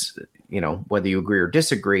Williams is, whether you agree or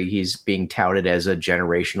disagree, he's being touted as a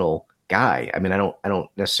generational guy. I mean, I don't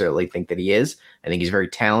necessarily think that he is. I think he's very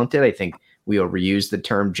talented. I think we overuse the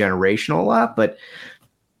term generational a lot, but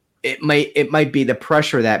it might be the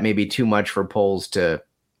pressure that may be too much for Poles to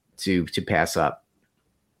pass up.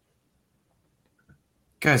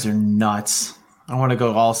 Guys are nuts. I want to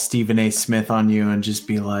go all Stephen A. Smith on you and just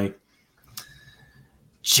be like,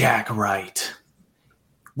 Jack Wright,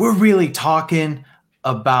 we're really talking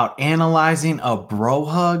about analyzing a bro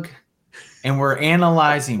hug, and we're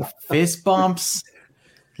analyzing fist bumps.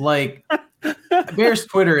 Like, Bears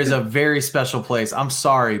Twitter is a very special place. I'm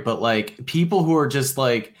sorry, but like people who are just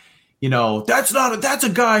like, that's a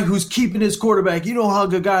guy who's keeping his quarterback. You don't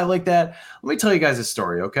hug a guy like that. Let me tell you guys a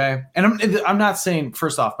story, okay? And I'm not saying,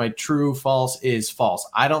 first off, my true false is false.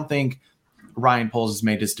 I don't think Ryan Poles has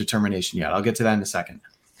made his determination yet. I'll get to that in a second.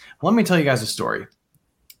 Let me tell you guys a story.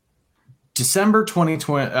 December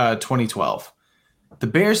 2012, the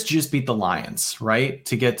Bears just beat the Lions, right?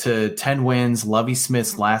 To get to 10 wins, Lovie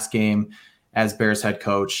Smith's last game as Bears head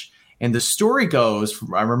coach. And the story goes,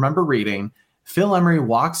 I remember reading, Phil Emery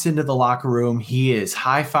walks into the locker room. He is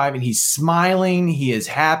high-fiving. He's smiling. He is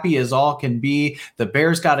happy as all can be. The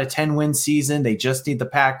Bears got a 10-win season. They just need the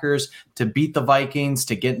Packers to beat the Vikings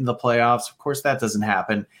to get in the playoffs. Of course, that doesn't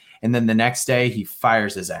happen. And then the next day, he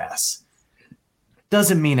fires his ass.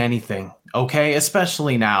 Doesn't mean anything, okay?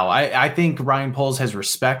 Especially now. I think Ryan Poles has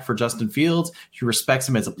respect for Justin Fields. He respects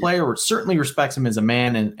him as a player, or certainly respects him as a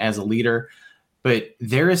man and as a leader. But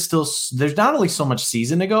there's not only so much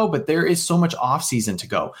season to go, but there is so much offseason to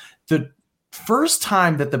go. The first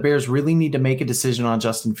time that the Bears really need to make a decision on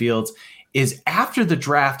Justin Fields is after the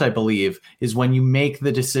draft, I believe, is when you make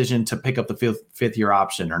the decision to pick up the fifth-year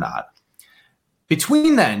option or not.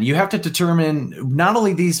 Between then, you have to determine not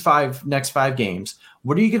only these next five games,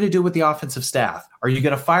 what are you going to do with the offensive staff? Are you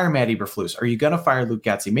going to fire Matt Eberflus? Are you going to fire Luke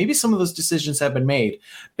Getsy? Maybe some of those decisions have been made,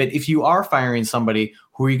 but if you are firing somebody,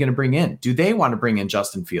 who are you going to bring in? Do they want to bring in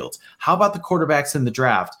Justin Fields? How about the quarterbacks in the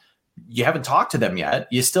draft? You haven't talked to them yet.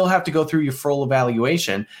 You still have to go through your full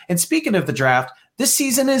evaluation. And speaking of the draft, this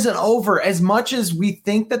season isn't over. As much as we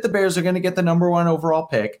think that the Bears are going to get the number 1 overall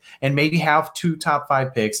pick and maybe have 2 top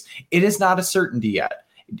 5 picks, it is not a certainty yet.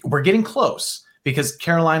 We're getting close because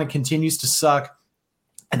Carolina continues to suck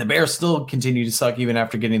and the Bears still continue to suck even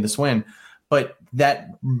after getting this win. But that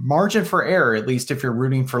margin for error, at least if you're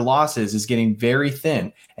rooting for losses, is getting very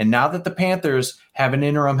thin. And now that the Panthers have an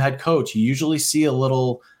interim head coach, you usually see a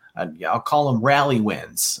little, I'll call them rally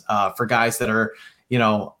wins for guys that are,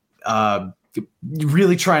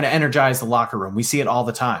 really trying to energize the locker room. We see it all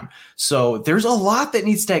the time. So there's a lot that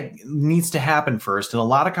needs to happen first, and a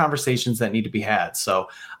lot of conversations that need to be had. So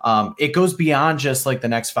it goes beyond just like the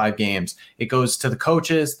next 5 games. It goes to the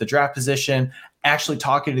coaches, the draft position, actually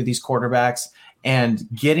talking to these quarterbacks and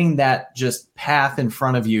getting that just path in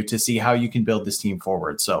front of you to see how you can build this team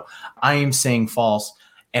forward. So I am saying false.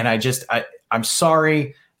 And I'm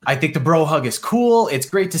sorry. I think the bro hug is cool. It's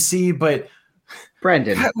great to see, but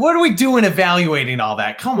Brendan, what are we doing evaluating all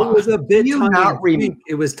that? Come on. It was a bit tongue-in-cheek.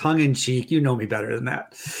 It was tongue-in-cheek. You know me better than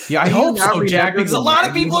that. Yeah, I hope so, Jack, because a lot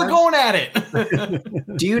of people are going at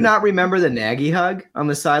it. Do you not remember the Nagy hug on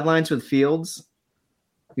the sidelines with Fields?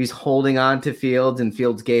 He's holding on to Fields, and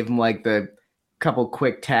Fields gave him like the couple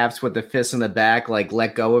quick taps with the fist in the back, like,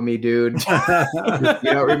 let go of me, dude. You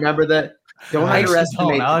don't remember that? Don't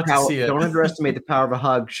underestimate the power of a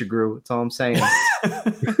hug, Shagru. That's all I'm saying.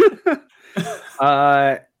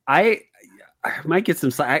 I might get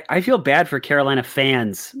some. I feel bad for Carolina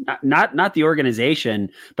fans, not the organization,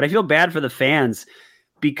 but I feel bad for the fans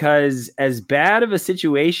because as bad of a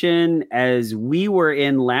situation as we were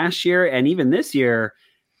in last year and even this year,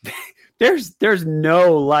 there's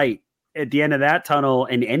no light at the end of that tunnel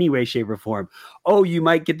in any way, shape, or form. Oh, you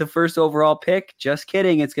might get the first overall pick. Just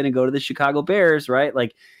kidding. It's going to go to the Chicago Bears, right?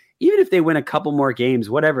 Like, even if they win a couple more games,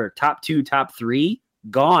 whatever, top 2, top 3,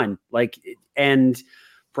 gone. Like, and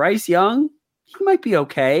Bryce Young, he might be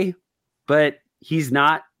okay, but he's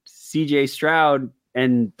not CJ Stroud.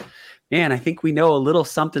 And man, I think we know a little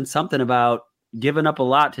something about giving up a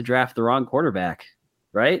lot to draft the wrong quarterback,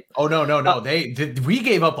 right? Oh, no. We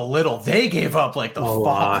gave up a little. They gave up like the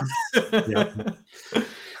lot.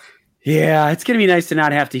 Yeah, it's going to be nice to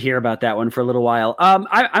not have to hear about that one for a little while.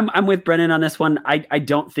 I'm with Brennan on this one. I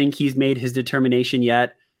don't think he's made his determination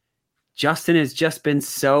yet. Justin has just been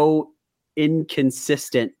so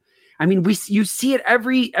inconsistent. I mean, you see it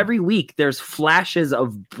every week. There's flashes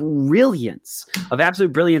of brilliance, of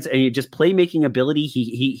absolute brilliance, and just playmaking ability.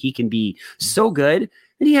 He can be so good.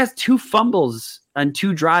 And he has 2 fumbles on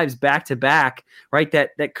 2 drives back to back, right?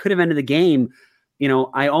 That could have ended the game.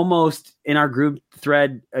 I almost in our group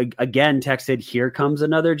thread again texted, here comes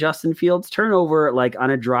another Justin Fields turnover, like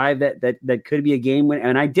on a drive that could be a game win.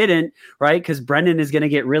 And I didn't, right? Because Brendan is going to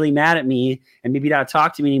get really mad at me and maybe not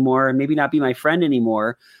talk to me anymore and maybe not be my friend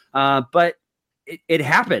anymore. But it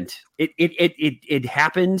happened. It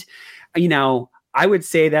happened. I would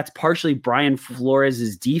say that's partially Brian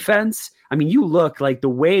Flores' defense. I mean, you look like the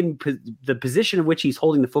way in the position in which he's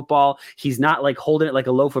holding the football, he's not like holding it like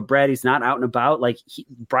a loaf of bread. He's not out and about. Like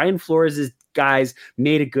Brian Flores' guys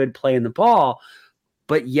made a good play in the ball.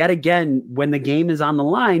 But yet again, when the game is on the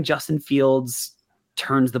line, Justin Fields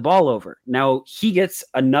turns the ball over. Now he gets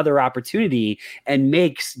another opportunity and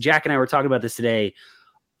makes, Jack and I were talking about this today,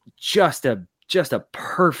 just a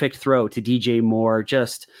perfect throw to DJ Moore,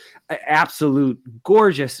 just an absolute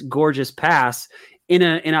gorgeous pass in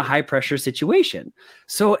a high pressure situation.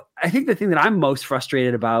 So I think the thing that I'm most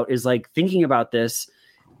frustrated about is like thinking about this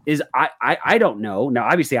is I don't know. Now,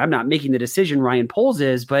 obviously I'm not making the decision, Ryan Poles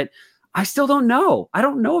is, but I still don't know. I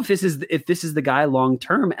don't know if this is the guy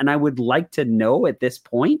long-term. And I would like to know at this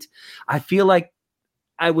point. I feel like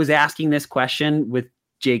I was asking this question with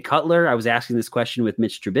Jay Cutler. I was asking this question with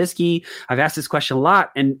Mitch Trubisky. I've asked this question a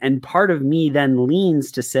lot. And part of me then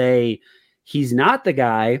leans to say he's not the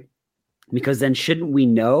guy, because then shouldn't we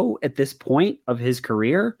know at this point of his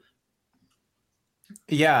career?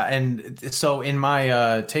 Yeah. And so in my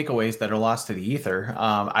takeaways that are lost to the ether,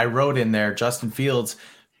 I wrote in there, Justin Fields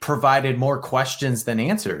provided more questions than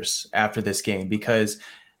answers after this game because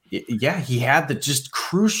he had the just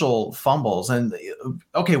crucial fumbles. And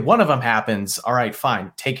okay, one of them happens. All right,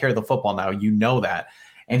 fine. Take care of the football now. You know that.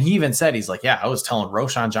 And he even said, he's like, I was telling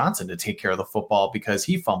Roshan Johnson to take care of the football because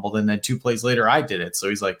he fumbled. And then 2 plays later, I did it. So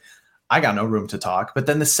he's like, I got no room to talk. But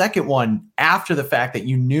then the second one, after the fact that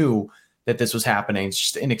you knew that this was happening, it's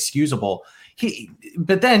just inexcusable.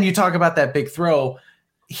 But then you talk about that big throw.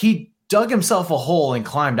 He dug himself a hole and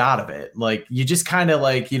climbed out of it. Like, you just kind of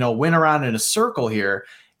like, went around in a circle here,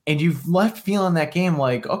 and you've left feeling that game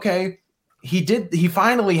like, okay, he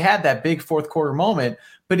finally had that big fourth quarter moment,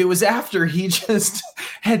 but it was after he just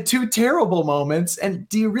had two terrible moments. And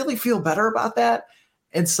do you really feel better about that?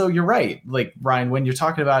 And so you're right. Like, Ryan, when you're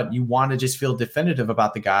talking about, you want to just feel definitive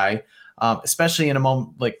about the guy, especially in a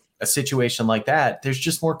moment, like a situation like that, there's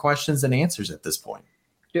just more questions than answers at this point.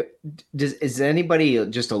 Is anybody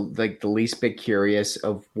just the least bit curious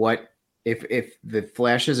of what, if the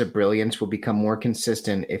flashes of brilliance will become more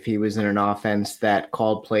consistent if he was in an offense that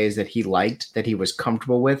called plays that he liked, that he was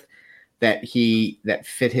comfortable with, that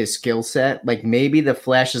fit his skill set? Like, maybe the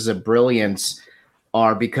flashes of brilliance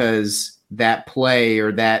are because that play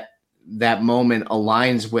or that moment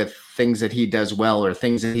aligns with things that he does well, or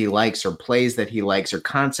things that he likes, or plays that he likes, or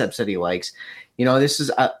concepts that he likes. This is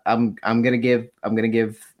I'm gonna give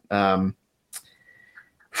Matt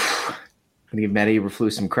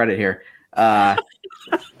Eberflus some credit here. Because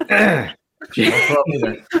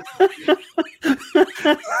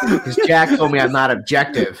Jack told me I'm not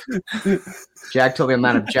objective. Jack told me I'm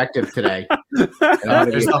not objective today. And I'm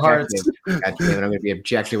going to be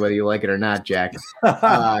objective whether you like it or not, Jack.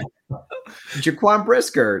 Jaquan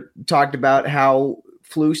Brisker talked about how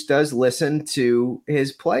Flus does listen to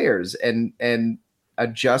his players and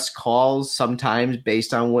adjusts calls sometimes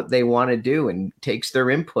based on what they want to do and takes their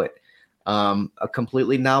input. A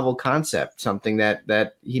completely novel concept, something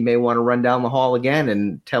that he may want to run down the hall again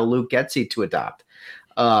and tell Luke Getsy to adopt.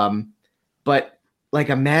 But like,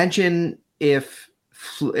 imagine if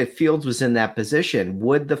Fields was in that position,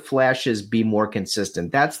 would the flashes be more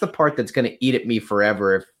consistent? That's the part that's going to eat at me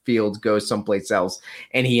forever. If Fields goes someplace else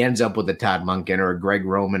and he ends up with a Todd Monken or a Greg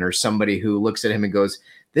Roman or somebody who looks at him and goes,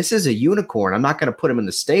 this is a unicorn. I'm not going to put him in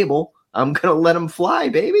the stable. I'm going to let him fly,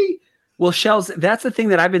 baby. Well, Shells, that's the thing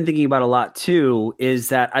that I've been thinking about a lot too, is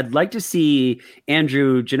that I'd like to see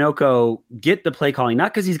Andrew Janocko get the play calling,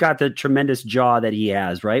 not because he's got the tremendous jaw that he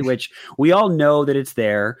has, right? Which we all know that it's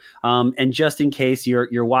there. And just in case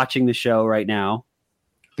you're watching the show right now,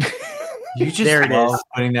 you just love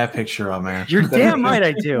putting that picture on, man. You're damn right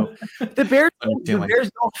I do. The Bears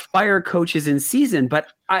don't fire coaches in season,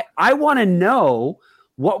 but I want to know,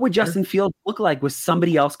 what would Justin Fields look like with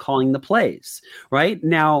somebody else calling the plays, right?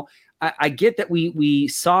 Now, I get that we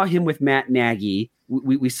saw him with Matt Nagy.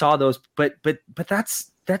 We saw those, but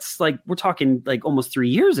that's like, we're talking like almost 3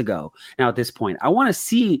 years ago now at this point. I want to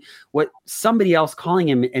see what somebody else calling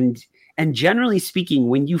him. And generally speaking,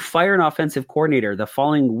 when you fire an offensive coordinator the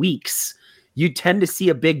following weeks, you tend to see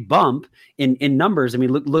a big bump in numbers. I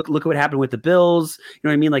mean, look what happened with the Bills. You know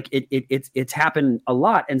what I mean? Like it's happened a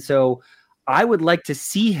lot. And so I would like to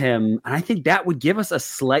see him, and I think that would give us a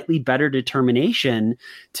slightly better determination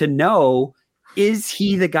to know, is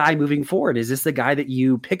he the guy moving forward? Is this the guy that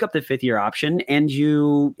you pick up the 5th-year option and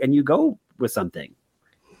you go with something?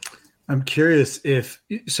 I'm curious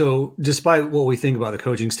so despite what we think about the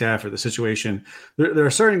coaching staff or the situation, there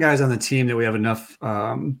are certain guys on the team that we have enough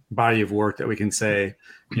body of work that we can say,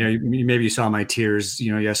 maybe you saw my tears,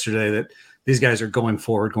 yesterday, that these guys are going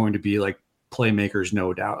forward going to be like playmakers,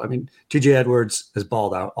 no doubt. I mean, TJ Edwards has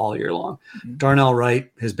balled out all year long. Mm-hmm. Darnell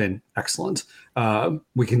Wright has been excellent.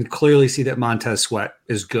 We can clearly see that Montez Sweat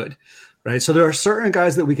is good, right? So there are certain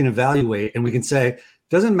guys that we can evaluate and we can say,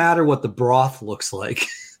 doesn't matter what the broth looks like.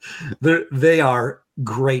 They are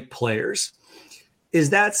great players. Is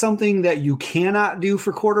that something that you cannot do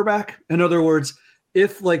for quarterback? In other words,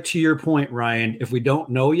 if, like, to your point, Ryan, if we don't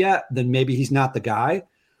know yet, then maybe he's not the guy.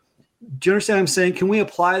 Do you understand what I'm saying? Can we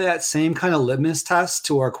apply that same kind of litmus test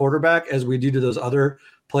to our quarterback as we do to those other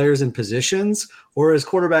players and positions? Or is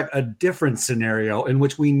quarterback a different scenario in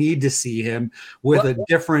which we need to see him with a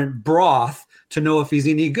different broth to know if he's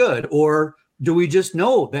any good? Or do we just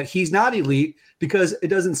know that he's not elite because it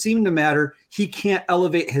doesn't seem to matter? He can't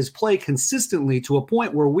elevate his play consistently to a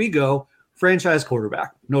point where we go franchise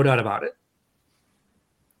quarterback. No doubt about it.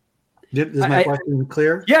 Is my question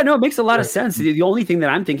clear? Yeah, no, it makes a lot of sense. The only thing that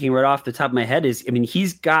I'm thinking right off the top of my head is, I mean,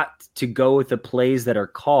 he's got to go with the plays that are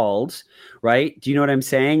called, right? Do you know what I'm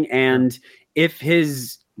saying? And if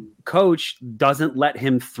his coach doesn't let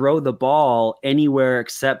him throw the ball anywhere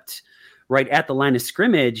except right at the line of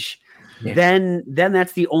scrimmage, then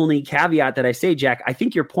that's the only caveat that I say, Jack. I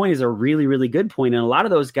think your point is a really, really good point. And a lot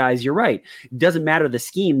of those guys, you're right. It doesn't matter the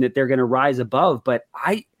scheme that they're going to rise above, but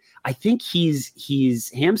I think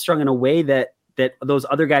he's hamstrung in a way that those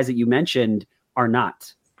other guys that you mentioned are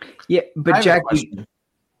not. Yeah, but Jack,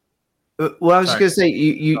 Well, I was just going to say,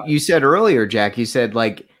 you said earlier, Jack, you said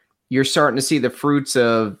like you're starting to see the fruits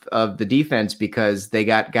of the defense because they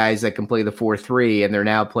got guys that can play the 4-3 and they're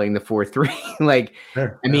now playing the 4-3. Like,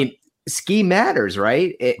 Sure, I mean, scheme matters,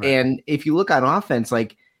 right? And if you look on offense,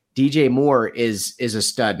 like DJ Moore is a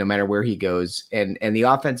stud no matter where he goes. And the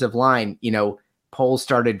offensive line, you know, Poles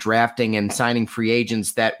started drafting and signing free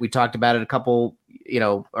agents that we talked about it a couple, you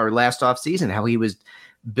know, or last offseason, how he was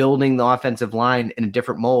building the offensive line in a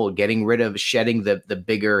different mold, shedding the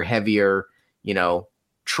bigger, heavier, you know,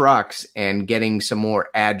 trucks and getting some more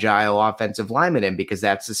agile offensive linemen in because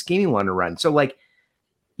that's the scheme you want to run. So like,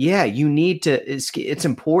 yeah, you need to, it's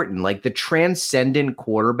important. Like the transcendent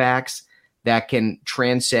quarterbacks that can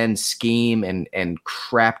transcend scheme and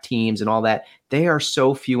crap teams and all that, they are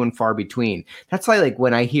so few and far between. That's why, like,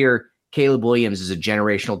 when I hear Caleb Williams is a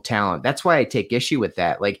generational talent, that's why I take issue with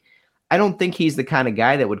that. Like, I don't think he's the kind of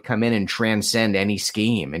guy that would come in and transcend any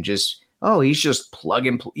scheme and just, he's just plug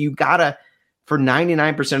and play. You gotta, for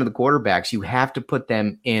 99% of the quarterbacks, you have to put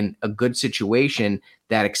them in a good situation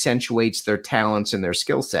that accentuates their talents and their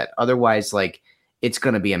skill set. Otherwise, like, it's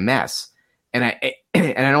going to be a mess. And I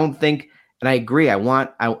don't think, and I agree.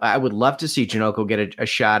 I would love to see Janocko get a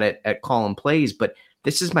shot at calling plays, but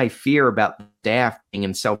this is my fear about the staff being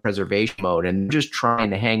in self-preservation mode and just trying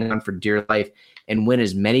to hang on for dear life and win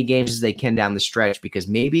as many games as they can down the stretch, because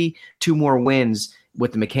maybe 2 more wins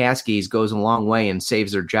with the McCaskies goes a long way and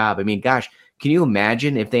saves their job. I mean, gosh, can you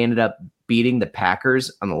imagine if they ended up beating the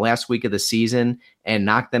Packers on the last week of the season and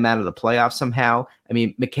knocked them out of the playoffs somehow? I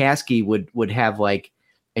mean, McCaskey would have like,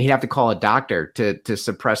 he'd have to call a doctor to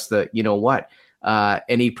suppress the, you know what,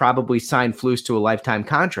 and he probably signed Flus to a lifetime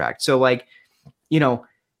contract. So like, you know,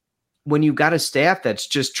 when you've got a staff that's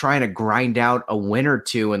just trying to grind out a win or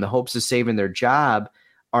two in the hopes of saving their job,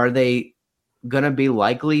 are they going to be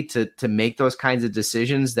likely to make those kinds of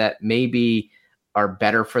decisions that maybe are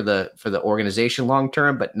better for the organization long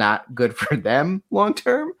term, but not good for them long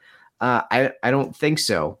term? I don't think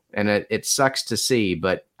so. And it sucks to see,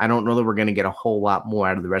 but I don't know that we're going to get a whole lot more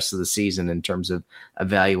out of the rest of the season in terms of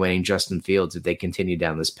evaluating Justin Fields if they continue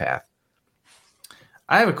down this path.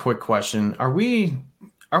 I have a quick question. Are we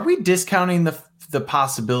discounting the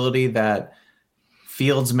possibility that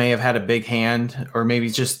Fields may have had a big hand, or maybe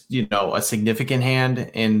just, you know, a significant hand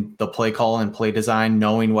in the play call and play design,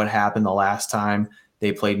 knowing what happened the last time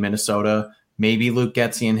they played Minnesota? Maybe Luke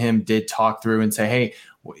Getsy and him did talk through and say, hey,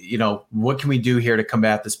 you know, what can we do here to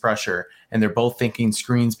combat this pressure? And they're both thinking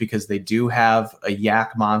screens because they do have a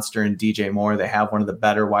yak monster in DJ Moore. They have one of the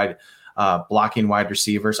better blocking wide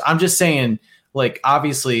receivers. I'm just saying, like,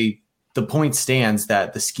 obviously the point stands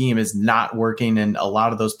that the scheme is not working, and a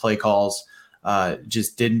lot of those play calls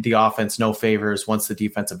just didn't the offense no favors once the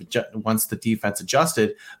defense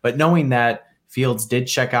adjusted. But knowing that Fields did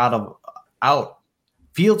check out of a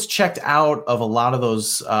lot of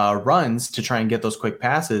those runs to try and get those quick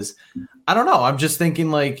passes. I don't know. I'm just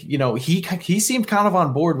thinking, like, you know, he seemed kind of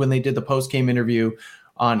on board when they did the post-game interview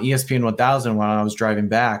on ESPN 1000 when I was driving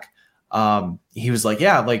back. He was like,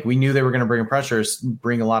 yeah, like, we knew they were going to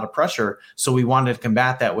bring a lot of pressure. So we wanted to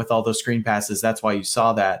combat that with all those screen passes. That's why you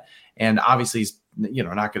saw that. And obviously he's, you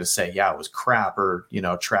know, not going to say, yeah, it was crap or, you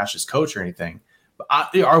know, trash his coach or anything.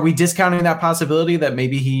 But are we discounting that possibility that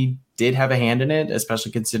maybe he did have a hand in it,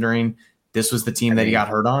 especially considering this was the team that he got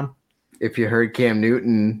hurt on? If you heard Cam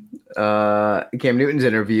Newton's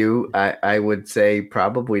interview, I would say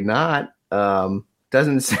probably not.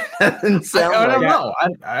 Doesn't sound I don't know.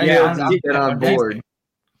 I'm on board.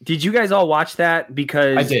 Did you guys all watch that?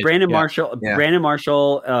 Because Brandon Marshall,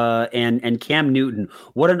 and Cam Newton,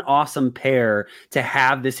 what an awesome pair to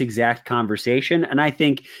have this exact conversation. And I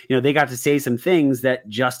think, you know, they got to say some things that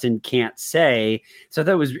Justin can't say. So I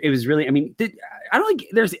thought it was really, I mean, I don't think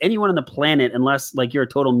there's anyone on the planet, unless like you're a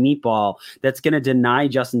total meatball, that's going to deny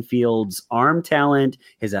Justin Fields' arm talent,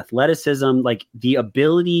 his athleticism, like the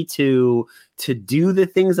ability to do the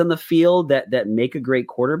things on the field that make a great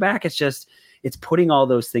quarterback. It's putting all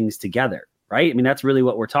those things together, right? I mean, that's really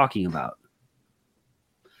what we're talking about.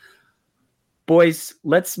 Boys,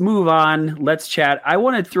 let's move on. Let's chat. I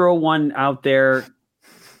want to throw one out there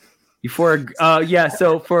before.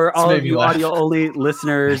 So for all of you audio only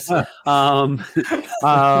listeners, YGK,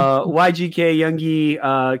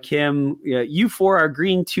 Youngie, Kim, you four are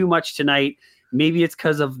agreeing too much tonight. Maybe it's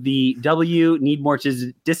because of the W, need more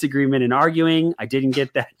disagreement and arguing. I didn't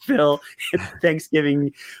get that, Phil, at the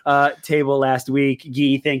Thanksgiving table last week.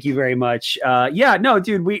 Gee, thank you very much. Dude, I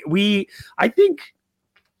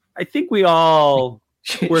think we all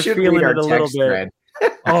were feeling it a little bit.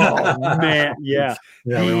 Oh man, yeah.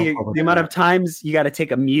 Yeah, The amount of times you got to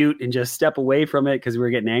take a mute and just step away from it because we were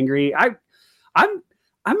getting angry.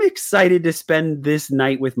 I'm excited to spend this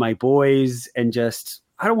night with my boys and just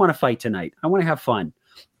I don't want to fight tonight. I want to have fun.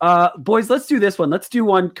 Boys, let's do this one. Let's do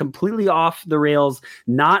one completely off the rails,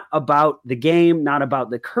 not about the game, not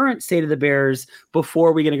about the current state of the Bears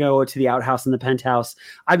before we're going to go to the outhouse and the penthouse.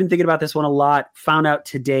 I've been thinking about this one a lot. Found out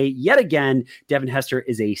today, yet again, Devin Hester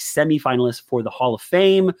is a semifinalist for the Hall of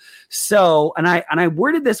Fame. So, and I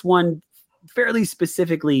worded this one fairly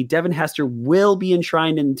specifically. Devin Hester will be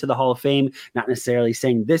enshrined into the Hall of Fame, not necessarily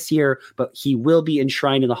saying this year, but he will be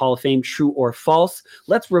enshrined in the Hall of Fame, true or false.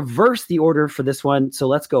 Let's reverse the order for this one. So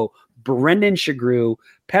let's go Brendan Shagrew,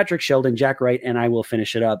 Patrick Sheldon, Jack Wright, and I will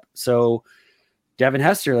finish it up. So Devin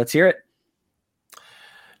Hester, let's hear it.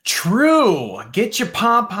 True. Get your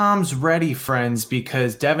pom-poms ready, friends,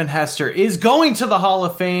 because Devin Hester is going to the Hall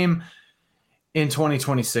of Fame in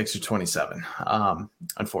 2026 or 27.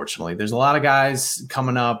 Unfortunately, there's a lot of guys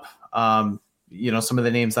coming up. Some of the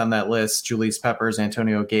names on that list, Julius Peppers,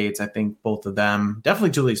 Antonio Gates, I think both of them,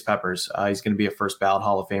 definitely Julius Peppers. He's going to be a first ballot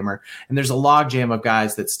Hall of Famer. And there's a logjam of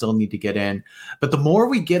guys that still need to get in. But the more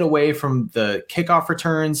we get away from the kickoff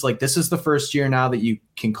returns, like this is the first year now that you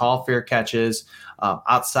can call fair catches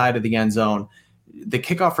outside of the end zone. The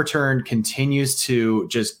kickoff return continues to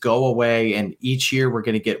just go away, and each year we're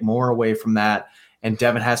going to get more away from that, and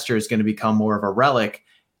Devin Hester is going to become more of a relic,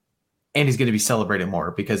 and he's going to be celebrated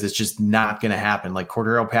more because it's just not going to happen. Like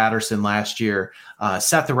Cordero Patterson last year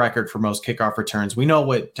set the record for most kickoff returns. We know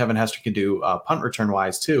what Devin Hester can do punt return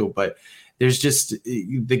wise too, but there's just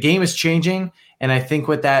the game is changing, and I think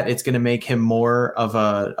with that it's going to make him more of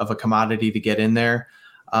a commodity to get in there.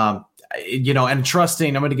 And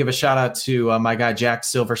trusting, I'm going to give a shout out to my guy, Jack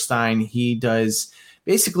Silverstein. He does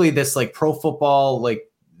basically this like pro football,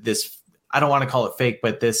 like this, I don't want to call it fake,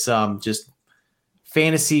 but this just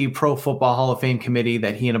fantasy pro football Hall of Fame committee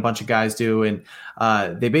that he and a bunch of guys do. And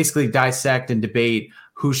they basically dissect and debate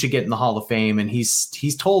who should get in the Hall of Fame. And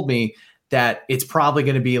he's told me that it's probably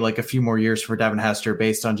going to be like a few more years for Devin Hester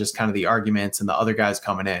based on just kind of the arguments and the other guys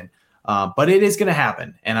coming in. But it is going to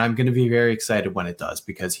happen, and I'm going to be very excited when it does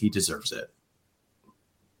because he deserves it.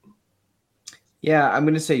 Yeah, I'm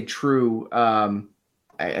going to say true. I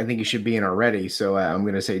think he should be in already, so I'm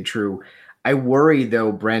going to say true. I worry,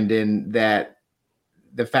 though, Brendan, that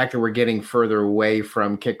the fact that we're getting further away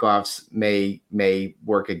from kickoffs may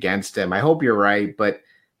work against him. I hope you're right, but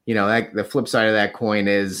the flip side of that coin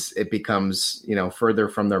is it becomes further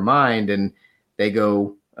from their mind, and they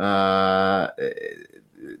go.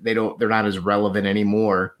 They're not as relevant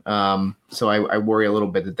anymore. So I worry a little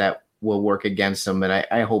bit that will work against him. And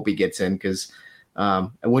I hope he gets in because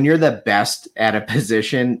when you're the best at a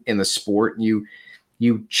position in the sport, you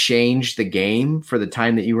change the game for the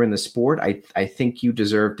time that you were in the sport. I think you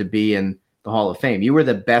deserve to be in the Hall of Fame. You were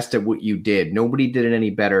the best at what you did. Nobody did it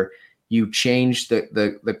any better. You changed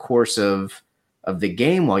the course of the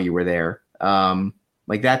game while you were there.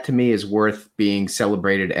 Like that to me is worth being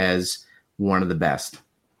celebrated as one of the best.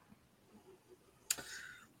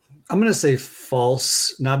 I'm going to say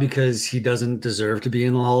false, not because he doesn't deserve to be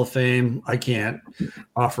in the Hall of Fame. I can't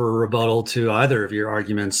offer a rebuttal to either of your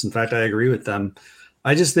arguments. In fact, I agree with them.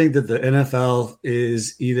 I just think that the NFL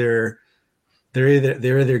is they're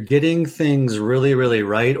either getting things really, really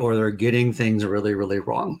right or they're getting things really, really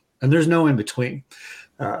wrong. And there's no in between.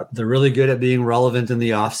 They're really good at being relevant in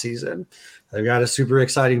the off season. They've got a super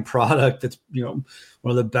exciting product that's, one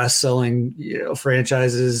of the best selling,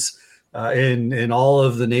 franchises in all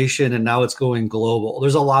of the nation, and now it's going global.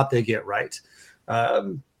 There's a lot they get right.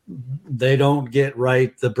 They don't get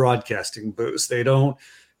right the broadcasting boost. They don't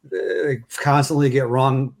constantly get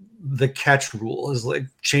wrong. The catch rule is like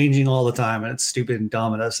changing all the time, and it's stupid and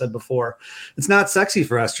dumb. And I said before, it's not sexy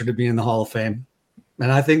for Esther to be in the Hall of Fame,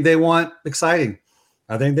 and I think they want exciting.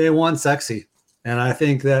 I think they want sexy, and I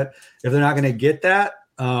think that if they're not going to get that,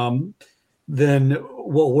 then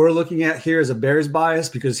what we're looking at here is a Bears bias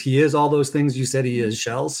because he is all those things you said he is,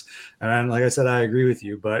 Shells. And like I said, I agree with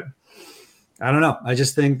you, but I don't know. I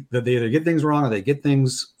just think that they either get things wrong or they get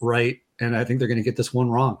things right. And I think they're going to get this one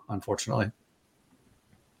wrong, unfortunately.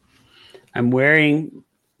 I'm wearing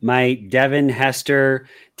my Devin Hester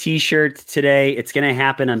t-shirt today. It's going to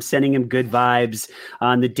happen. I'm sending him good vibes.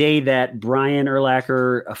 On the day that Brian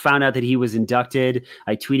Urlacher found out that he was inducted,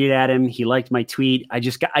 I tweeted at him. He liked my tweet. I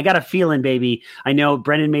got a feeling, baby. I know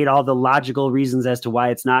Brendan made all the logical reasons as to why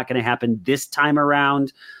it's not going to happen this time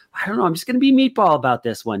around. I don't know. I'm just going to be meatball about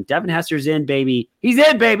this one. Devin Hester's in, baby. He's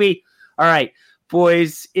in, baby. All right,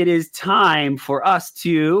 boys, it is time for us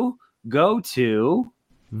to go to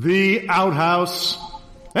the outhouse,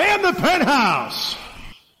 and the penthouse.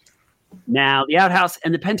 Now, the outhouse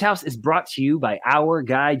and the penthouse is brought to you by our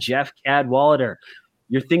guy, Jeff Cadwallader.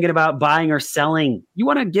 You're thinking about buying or selling. You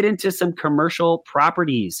want to get into some commercial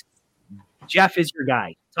properties. Jeff is your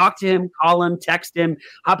guy. Talk to him, call him, text him,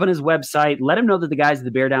 hop on his website. Let him know that the guys at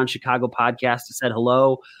the Bear Down Chicago podcast said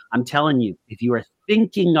hello. I'm telling you, if you are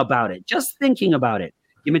thinking about it, just thinking about it,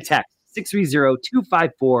 give him a text,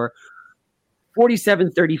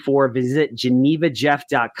 630-254-4734. Visit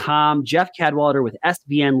genevajeff.com. Jeff Cadwallader with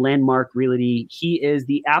SBN Landmark Realty. He is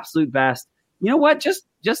the absolute best. You know what? Just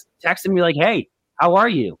text him and be like, hey, how are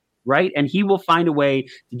you? Right? And he will find a way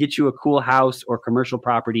to get you a cool house or commercial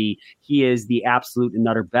property. He is the absolute and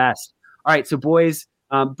utter best. All right. So boys,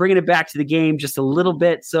 bringing it back to the game just a little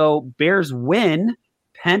bit. So Bears win,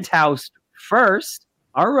 penthouse first.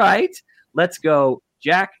 All right, let's go.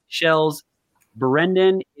 Jack, Shells,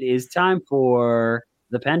 Brendan, it is time for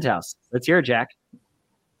the penthouse. Let's hear it, Jack.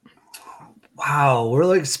 Wow, we're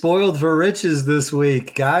like spoiled for riches this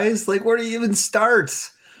week, guys. Like, where do you even start?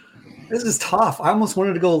 This is tough. I almost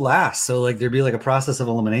wanted to go last, so like there'd be like a process of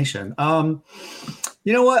elimination.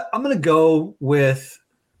 You know what? I'm gonna go with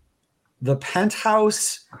the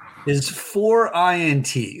penthouse is 4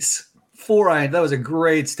 INTs. That was a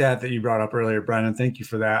great stat that you brought up earlier, Brendan. Thank you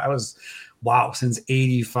for that. I was since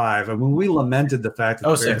 85. I mean, we lamented the fact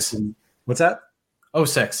that 06. What's that?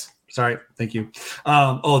 06. Sorry, thank you.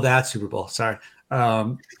 That's Super Bowl. Sorry.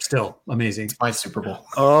 Still amazing. It's my Super Bowl.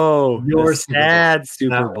 Oh, your sad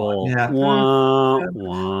Super Bowl. Yeah. Wah.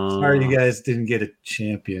 Sorry you guys didn't get a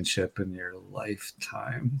championship in your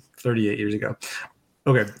lifetime 38 years ago.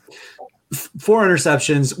 Okay. 4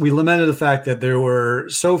 interceptions. We lamented the fact that there were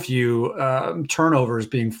so few turnovers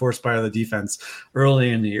being forced by the defense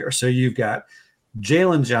early in the year. So you've got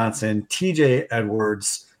Jalen Johnson, TJ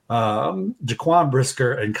Edwards, Jaquan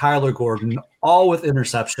Brisker, and Kyler Gordon, all with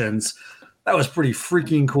interceptions. That was pretty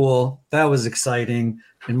freaking cool. That was exciting.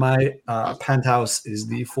 And my penthouse is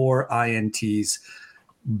the 4 INTs.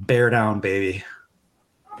 Bear down, baby.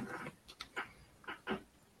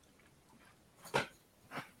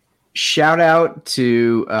 Shout out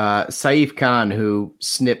to Saif Khan, who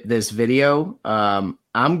snipped this video.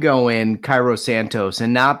 I'm going Cairo Santos,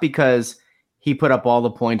 and not because he put up all the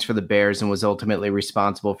points for the Bears and was ultimately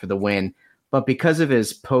responsible for the win, but because of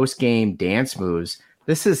his post-game dance moves.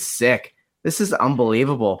 This is sick. This is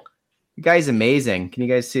unbelievable. The guy's amazing. Can you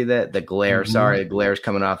guys see that? The glare. Mm-hmm. Sorry, the glare's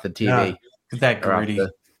coming off the TV. Yeah. Is that gritty?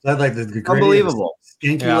 That like the unbelievable.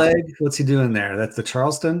 Stinky leg. What's he doing there? That's the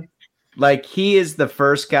Charleston? Like, he is the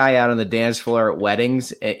first guy out on the dance floor at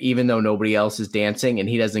weddings, even though nobody else is dancing, and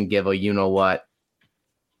he doesn't give a you-know-what.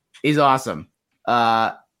 He's awesome.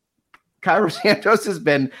 Cairo Santos has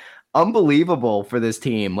been unbelievable for this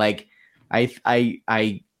team. Like,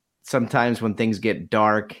 I sometimes when things get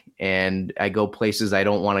dark and I go places I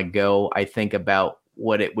don't want to go, I think about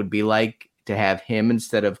what it would be like to have him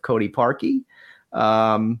instead of Cody Parkey.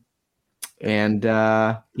 That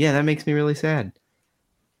makes me really sad.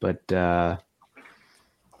 But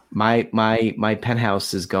my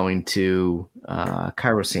penthouse is going to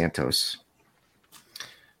Cairo Santos.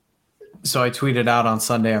 So I tweeted out on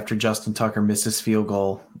Sunday after Justin Tucker missed his field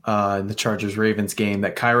goal in the Chargers-Ravens game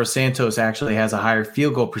that Cairo Santos actually has a higher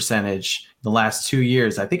field goal percentage the last 2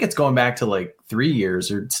 years. I think it's going back to like 3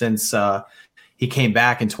 years or since he came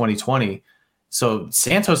back in 2020. So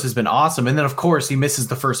Santos has been awesome. And then, of course, he misses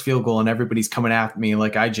the first field goal and everybody's coming after me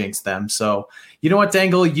like I jinxed them. So you know what,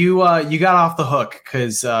 Dangle? You got off the hook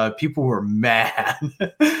because people were mad.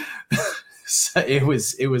 So it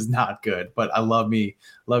was not good, but I love me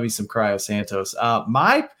some Cryo Santos.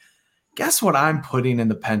 Guess what I'm putting in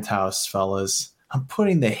the penthouse, fellas? I'm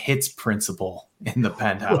putting the hits principle in the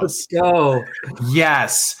penthouse. Let's go.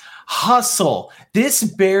 Yes. Hustle. This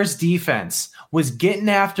Bears defense was getting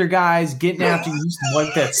after guys, getting after you.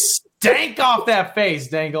 Like that stank off that face,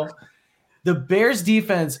 Dangle. The Bears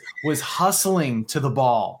defense was hustling to the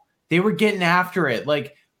ball. They were getting after it.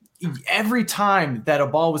 Like, every time that a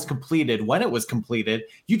ball was completed, when it was completed,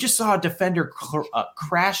 you just saw a defender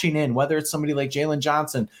crashing in, whether it's somebody like Jalen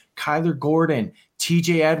Johnson, Kyler Gordon,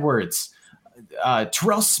 TJ Edwards,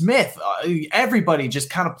 Terrell Smith. Everybody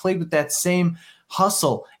just kind of played with that same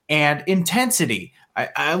hustle and intensity.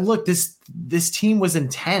 I look, this team was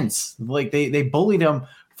intense. Like they bullied them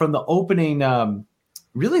from the opening,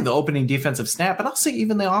 really the opening defensive snap, but I'll say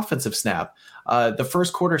even the offensive snap. The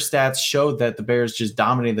first quarter stats showed that the Bears just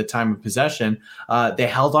dominated the time of possession. They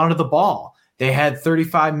held onto the ball. They had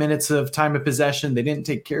 35 minutes of time of possession. They didn't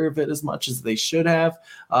take care of it as much as they should have,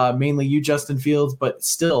 mainly you, Justin Fields, but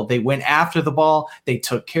still they went after the ball. They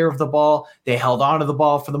took care of the ball. They held on to the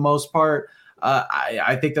ball for the most part.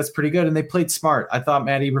 I think that's pretty good. And they played smart. I thought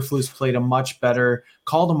Matt Eberflus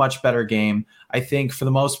called a much better game. I think for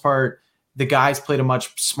the most part, the guys played a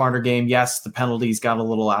much smarter game. Yes, the penalties got a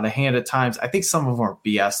little out of hand at times. I think some of them are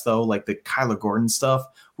BS though, like the Kyler Gordon stuff.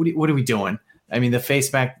 What are we doing? I mean, the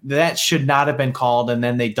face mask, that should not have been called, and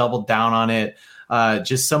then they doubled down on it.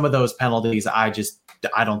 Just some of those penalties, I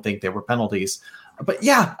don't think they were penalties. But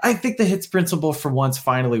yeah, I think the hits principle for once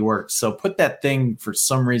finally worked. So put that thing for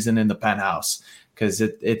some reason in the penthouse because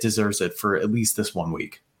it deserves it for at least this 1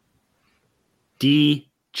 week.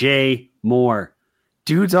 DJ Moore.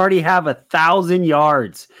 Dudes already have 1,000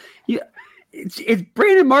 yards. It's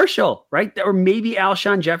Brandon Marshall, right? Or maybe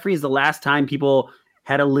Alshon Jeffrey is the last time people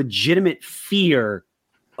had a legitimate fear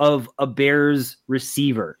of a Bears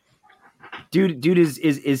receiver. Dude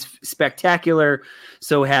is spectacular.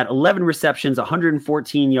 So had 11 receptions,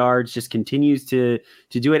 114 yards, just continues to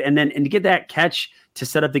do it. And to get that catch to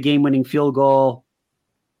set up the game-winning field goal,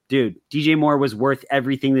 dude, DJ Moore was worth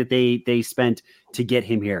everything that they spent to get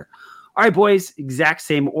him here. All right, boys, exact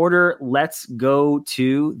same order. Let's go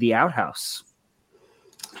to the outhouse.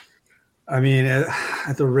 I mean,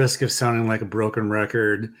 at the risk of sounding like a broken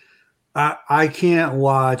record, I can't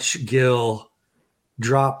watch Gill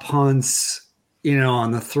drop punts,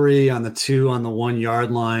 on the 3, on the 2, on the 1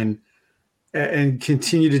 yard line, and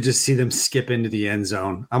continue to just see them skip into the end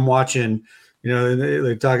zone. I'm watching,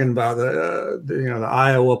 they're talking about the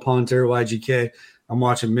Iowa punter, YGK. I'm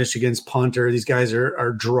watching Michigan's punter. These guys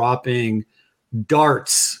are dropping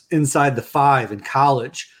darts inside the 5 in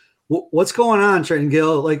college. What's going on, Trenton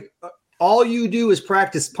Gill? Like, all you do is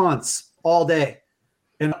practice punts all day.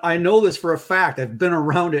 And I know this for a fact. I've been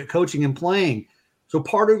around it coaching and playing. So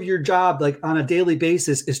part of your job, like on a daily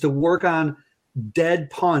basis, is to work on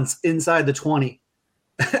dead punts inside the 20.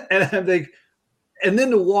 And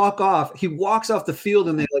then to walk off, he walks off the field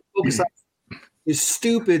and they focus on his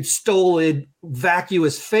stupid, stolid,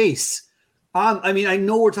 vacuous face. I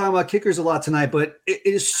know we're talking about kickers a lot tonight, but it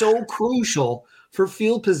is so crucial for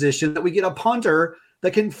field position that we get a punter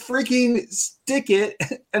that can freaking stick it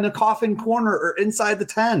in a coffin corner or inside the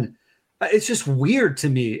 10. It's just weird to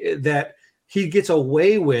me that he gets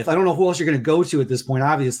away with. I don't know who else you're going to go to at this point,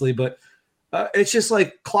 obviously, but it's just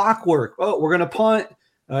like clockwork. Oh, we're going to punt.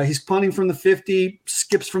 He's punting from the 50,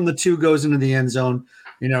 skips from the 2, goes into the end zone.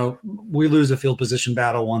 We lose a field position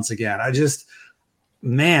battle once again.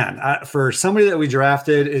 For somebody that we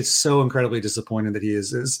drafted, it's so incredibly disappointing that he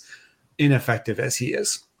is as ineffective as he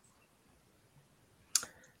is.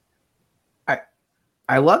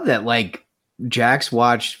 I love that. Like, Jax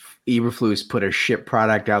watched Eberflus put a shit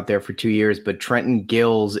product out there for 2 years, but Trenton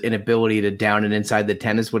Gill's inability to down and inside the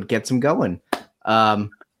 10 is what gets him going. I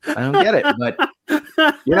don't get it, but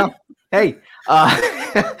hey,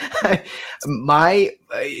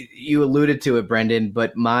 you alluded to it, Brendan,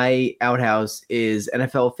 but my outhouse is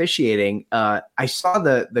NFL officiating. I saw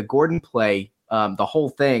the Gordon play, the whole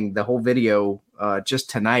thing, the whole video, just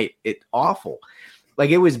tonight. It's awful. Like,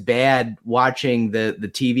 it was bad watching the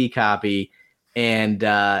TV copy. And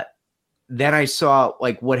then I saw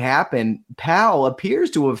what happened. Powell appears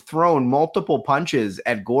to have thrown multiple punches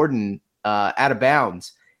at Gordon out of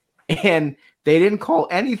bounds, and they didn't call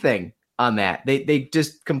anything on that. They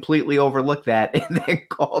just completely overlooked that and then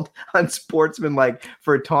called unsportsmanlike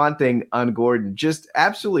for taunting on Gordon. Just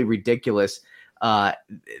absolutely ridiculous that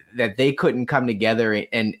they couldn't come together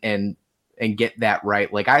and get that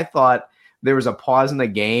right. Like, I thought there was a pause in the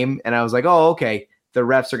game, and I was like, oh, okay, the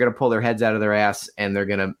refs are going to pull their heads out of their ass and they're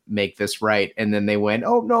going to make this right. And then they went,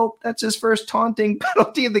 oh, no, that's his first taunting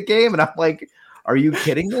penalty of the game. And I'm like, are you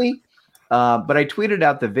kidding me? But I tweeted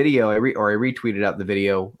out the video, I retweeted out the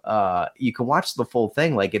video. You can watch the full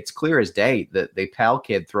thing. Like, it's clear as day that the Powell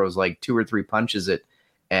kid throws 2 or 3 punches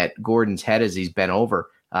at Gordon's head as he's bent over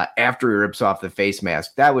after he rips off the face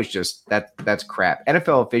mask. That was just that's crap.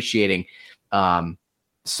 NFL officiating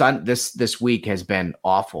this week has been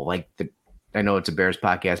awful. I know it's a Bears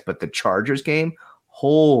podcast, but the Chargers game,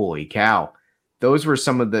 holy cow. Those were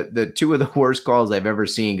some of the 2 of the worst calls I've ever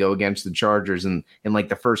seen go against the Chargers in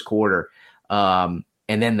the first quarter. And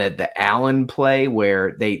then the Allen play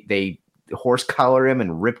where they horse collar him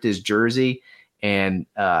and ripped his jersey, and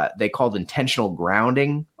they called intentional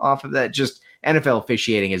grounding off of that. Just NFL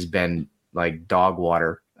officiating has been like dog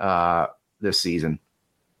water this season.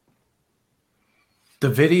 The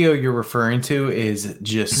video you're referring to is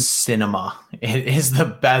just cinema. It is the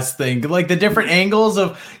best thing. Like, the different angles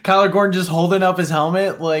of Kyler Gordon just holding up his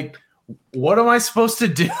helmet. Like, what am I supposed to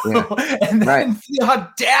do? Yeah. And then the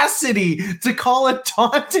audacity to call a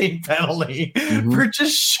taunting penalty for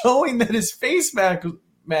just showing that his face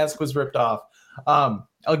mask was ripped off.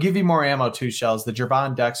 I'll give you more ammo too, Shells. The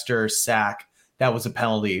Gervon Dexter sack, that was a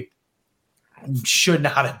penalty. Should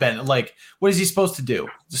not have been. Like, what is he supposed to do?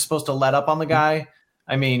 Just supposed to let up on the guy?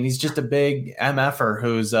 I mean, he's just a big MFer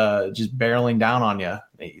who's just barreling down on you.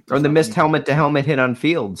 Or the missed helmet-to-helmet hit on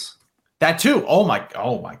Fields. That too. Oh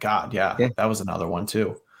my God. Yeah. That was another one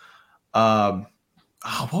too. What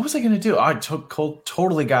was I going to do? I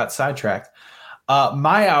totally got sidetracked.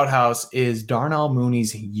 My outhouse is Darnell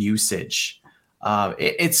Mooney's usage.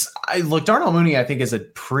 Look, Darnell Mooney, I think, is a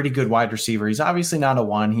pretty good wide receiver. He's obviously not a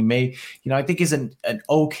 1. He may, I think is an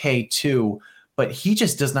okay 2, but he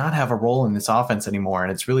just does not have a role in this offense anymore.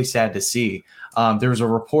 And it's really sad to see. There was a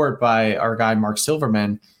report by our guy, Mark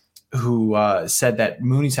Silverman, who said that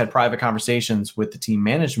Mooney's had private conversations with the team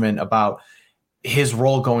management about his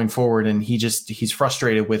role going forward. And he's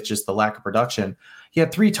frustrated with just the lack of production. He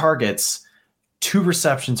had 3 targets, 2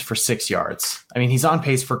 receptions for 6 yards. I mean, he's on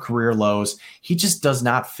pace for career lows. He just does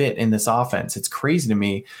not fit in this offense. It's crazy to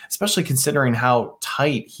me, especially considering how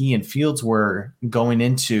tight he and Fields were going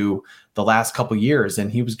into the last couple years. And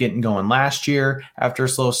he was getting going last year after a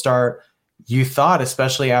slow start. You thought,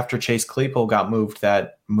 especially after Chase Claypool got moved,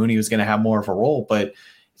 that Mooney was going to have more of a role, but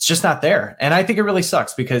it's just not there. And I think it really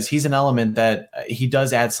sucks because he's an element that he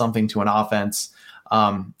does add something to an offense.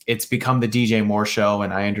 It's become the DJ Moore show,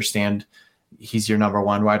 and I understand he's your number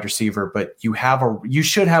 1 wide receiver, but you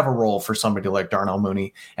should have a role for somebody like Darnell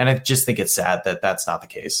Mooney. And I just think it's sad that that's not the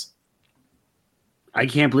case. I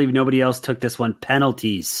can't believe nobody else took this one.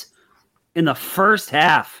 Penalties. In the first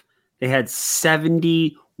half, they had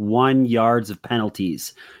 71 yards of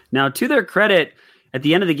penalties. Now, to their credit, at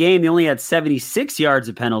the end of the game, they only had 76 yards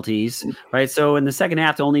of penalties, right? So in the second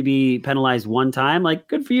half, to only be penalized 1 time, like,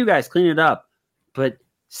 good for you guys, clean it up. But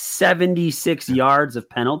 76 yards of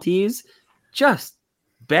penalties, just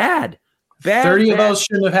bad. 30 of those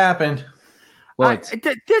shouldn't have happened. Well,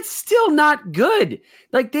 that's still not good.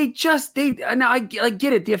 Like now I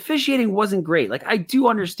get it. The officiating wasn't great. Like, I do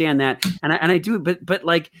understand that, and I do, but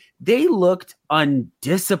like, they looked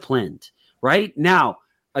undisciplined. Right now,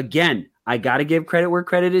 again, I got to give credit where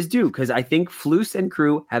credit is due, because I think Flus and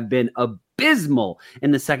crew have been abysmal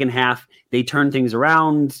in the second half. They turned things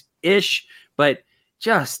around ish, but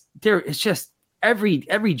it's just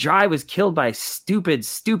every drive was killed by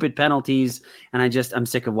stupid penalties, and I'm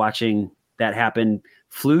sick of watching that happen.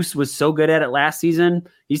 Flus was so good at it last season.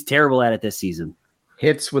 He's terrible at it this season.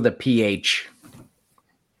 Hits with a PH.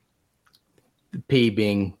 The P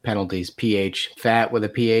being penalties. PH. Fat with a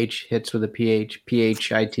PH. Hits with a PH.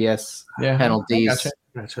 PHITS. Yeah. Penalties.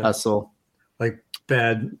 Gotcha. Hustle. Like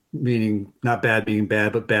bad meaning, not bad meaning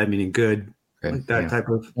bad, but bad meaning good. Like that type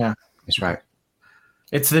of. Yeah. That's right.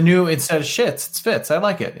 It's the new, instead of shits, it's fits. I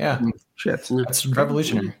like it. Yeah. Shits. That's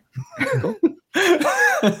revolutionary.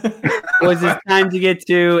 Boys, it's time to get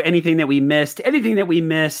to anything that we missed.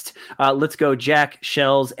 Let's go, Jack,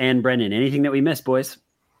 Shells, and Brendan. Anything that we missed, boys?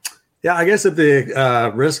 Yeah, I guess at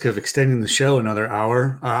the risk of extending the show another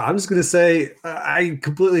hour, I'm just going to say I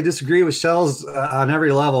completely disagree with Shells on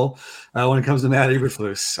every level when it comes to Matt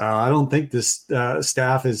Eberflus. I don't think this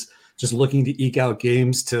staff is just looking to eke out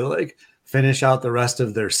games to like finish out the rest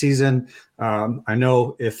of their season. I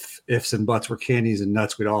know if ifs and buts were candies and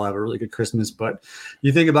nuts, we'd all have a really good Christmas. But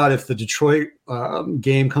you think about if the Detroit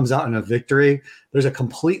game comes out in a victory, there's a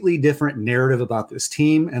completely different narrative about this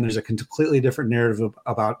team, and there's a completely different narrative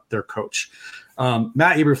about their coach.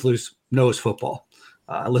 Matt Eberflus knows football.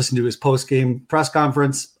 I listened to his post-game press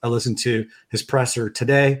conference. I listened to his presser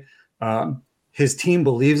today. His team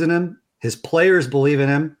believes in him. His players believe in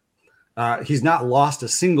him. He's not lost a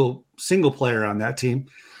single player on that team.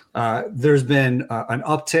 There's been an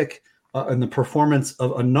uptick in the performance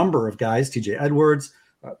of a number of guys. TJ Edwards,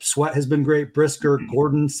 Sweat has been great. Brisker,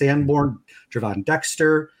 Gordon, Sanborn, Gervon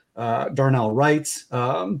Dexter, Darnell Wright,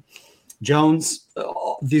 Jones.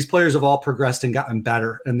 These players have all progressed and gotten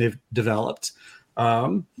better, and they've developed.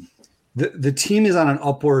 The team is on an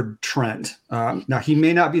upward trend. Now, he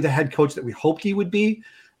may not be the head coach that we hoped he would be,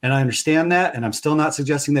 and I understand that, and I'm still not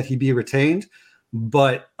suggesting that he be retained,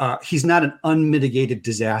 but he's not an unmitigated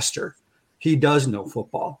disaster. He does know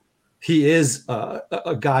football. He is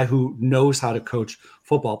a guy who knows how to coach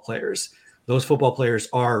football players. Those football players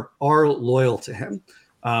are loyal to him.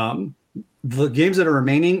 The games that are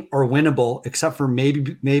remaining are winnable, except for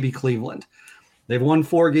maybe Cleveland. They've won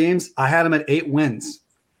 4 games. I had them at 8 wins.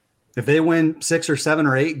 If they win 6 or 7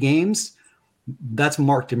 or 8 games, That's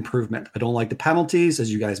marked improvement. I don't like the penalties,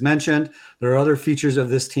 as you guys mentioned. There are other features of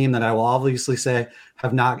this team that I will obviously say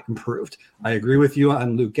have not improved. I agree with you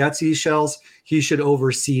on Luke Getsy, Shells. He should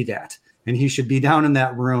oversee that, and he should be down in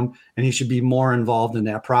that room, and he should be more involved in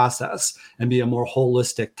that process and be a more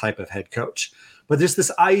holistic type of head coach. But there's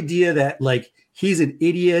this idea that like he's an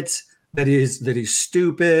idiot, that he's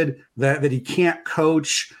stupid, that he can't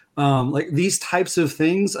coach, like these types of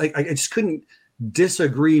things. I just couldn't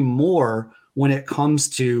disagree more when it comes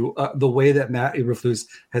to the way that Matt Eberflus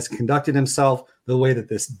has conducted himself, the way that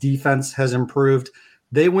this defense has improved.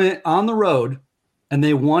 They went on the road and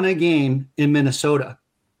they won a game in Minnesota.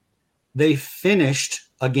 They finished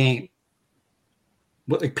a game.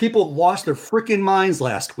 But like, people lost their freaking minds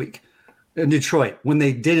last week in Detroit when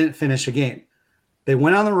they didn't finish a game. They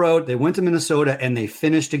went on the road, they went to Minnesota, and they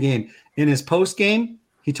finished a game. In his post game,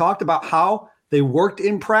 he talked about how they worked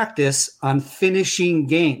in practice on finishing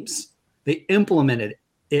games. They implemented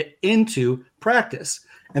it into practice.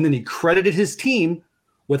 And then he credited his team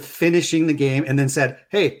with finishing the game and then said,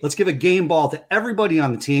 hey, let's give a game ball to everybody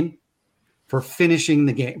on the team for finishing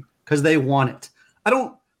the game because they won it. I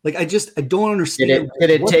don't understand. Did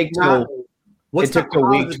it take till week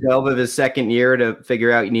 12 of his second year to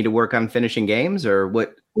figure out you need to work on finishing games, or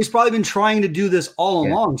what? He's probably been trying to do this all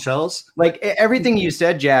along, Charles. Like everything you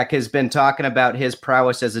said, Jack, has been talking about his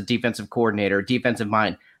prowess as a defensive coordinator, defensive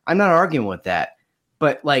mind. I'm not arguing with that,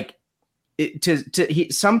 but like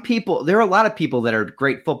some people, there are a lot of people that are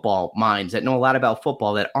great football minds that know a lot about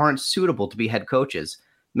football that aren't suitable to be head coaches.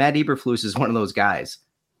 Matt Eberflus is one of those guys.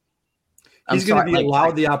 He's going to be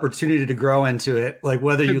allowed the opportunity to grow into it, like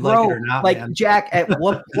whether you like it or not. Like man. Jack, at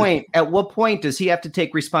what point does he have to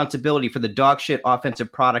take responsibility for the dog shit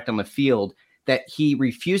offensive product on the field that he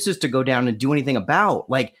refuses to go down and do anything about?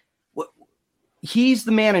 Like, he's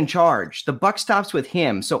the man in charge. The buck stops with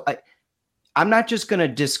him. So I'm not just going to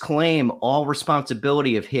disclaim all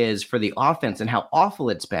responsibility of his for the offense and how awful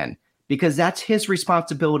it's been, because that's his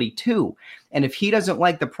responsibility too. And if he doesn't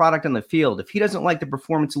like the product on the field, if he doesn't like the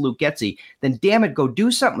performance of Luke Getsy, then damn it, go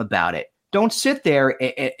do something about it. Don't sit there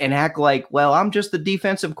and act like, well, I'm just the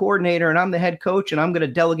defensive coordinator and I'm the head coach and I'm going to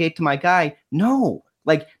delegate to my guy. No,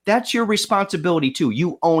 like that's your responsibility too.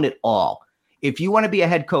 You own it all. If you want to be a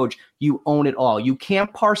head coach, you own it all. You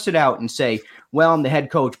can't parse it out and say, well, I'm the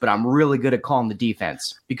head coach, but I'm really good at calling the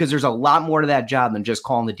defense, because there's a lot more to that job than just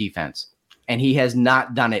calling the defense. And he has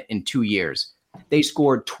not done it in 2 years. They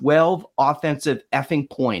scored 12 offensive effing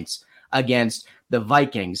points against the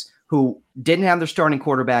Vikings, who didn't have their starting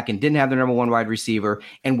quarterback and didn't have their number one wide receiver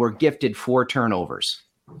and were gifted 4 turnovers.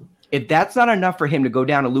 If that's not enough for him to go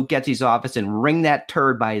down to Luke Getsy's office and wring that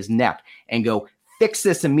turd by his neck and go, fix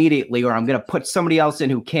this immediately, or I'm going to put somebody else in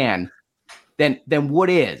who can, then what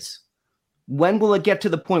is? When will it get to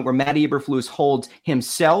the point where Matt Eberflus holds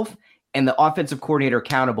himself and the offensive coordinator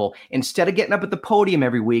accountable, instead of getting up at the podium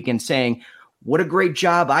every week and saying, what a great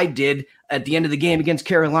job I did at the end of the game against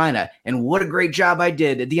Carolina, and what a great job I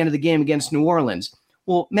did at the end of the game against New Orleans?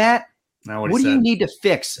 Well, Matt, what do you need to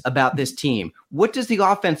fix about this team? What does the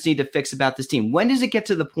offense need to fix about this team? When does it get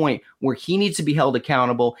to the point where he needs to be held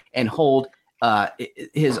accountable and hold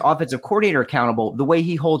his offensive coordinator accountable the way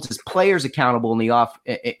he holds his players accountable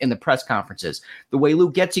in the press conferences? The way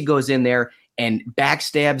Luke Getsy goes in there and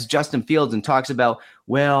backstabs Justin Fields and talks about,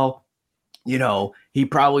 well, you know, he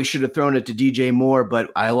probably should have thrown it to DJ Moore,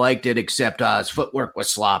 but I liked it, except his footwork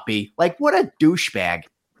was sloppy. Like, what a douchebag.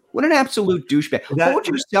 What an absolute douchebag. Hold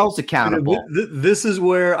yourselves accountable. This is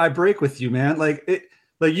where I break with you, man.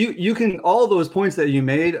 You can, all those points that you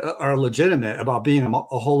made are legitimate about being a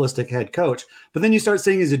holistic head coach, but then you start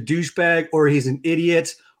saying he's a douchebag or he's an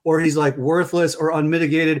idiot or he's like worthless or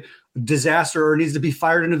unmitigated disaster or needs to be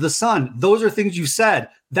fired into the sun. Those are things you said.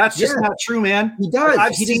 That's just not true, man. He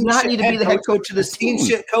does. He does not need to be the head coach of this team.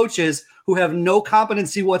 Shit coaches who have no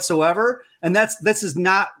competency whatsoever, and that's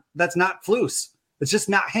not Flus. It's just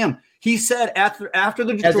not him. He said after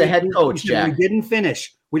the Detroit as a head coach, Jack, we didn't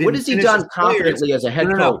finish. What has he done competently as a head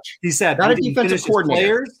coach? He said not a defensive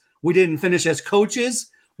coordinator. We didn't finish as coaches.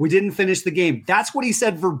 We didn't finish the game. That's what he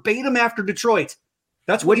said verbatim after Detroit.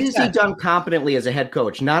 That's what has he done competently as a head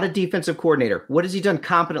coach, not a defensive coordinator? What has he done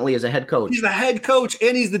competently as a head coach? He's the head coach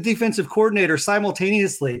and he's the defensive coordinator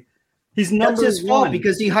simultaneously. He's number That's his fault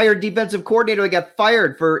because he hired defensive coordinator that got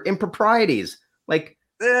fired for improprieties. Like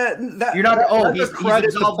you're not. That's a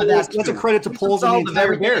credit to Poles and the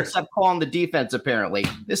entire Bears, except calling the defense. Apparently,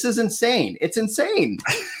 this is insane. It's insane.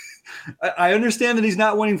 I understand that he's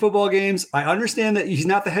not winning football games. I understand that he's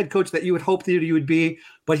not the head coach that you would hope that he would be,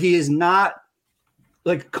 but he is not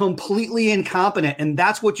like completely incompetent, and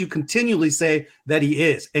that's what you continually say that he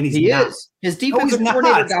is, and he not. is. His defensive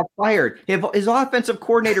coordinator got fired. His offensive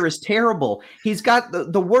coordinator is terrible. He's got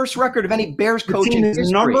the worst record of any Bears coach in history.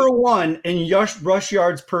 Number 1 in rush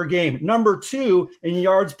yards per game. Number 2 in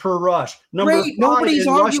yards per rush. Nobody's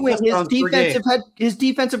arguing his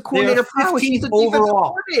defensive coordinator prowess. He's a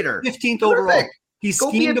overall. defensive coordinator. 15th overall. He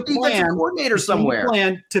schemed a plan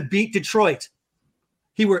somewhere. To beat Detroit.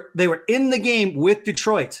 They were in the game with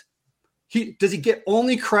Detroit. Does he get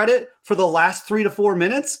only credit for the last 3 to 4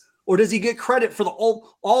 minutes, or does he get credit for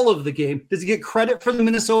all of the game? Does he get credit for the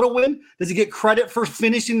Minnesota win? Does he get credit for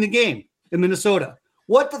finishing the game in Minnesota?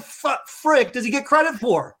 What the frick does he get credit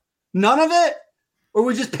for? None of it? Or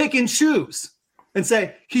we just pick and choose and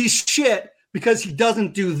say he's shit because he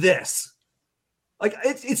doesn't do this? Like,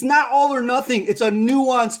 it's not all or nothing. It's a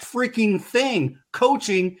nuanced freaking thing.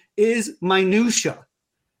 Coaching is minutia.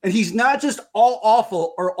 And he's not just all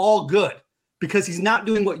awful or all good because he's not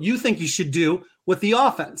doing what you think he should do with the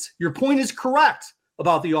offense. Your point is correct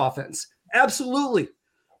about the offense. Absolutely.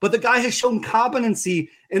 But the guy has shown competency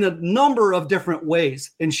in a number of different ways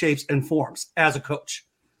and shapes and forms as a coach.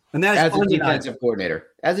 And that's as a defensive coordinator.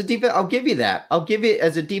 I'll give you that. I'll give it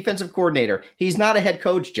as a defensive coordinator. He's not a head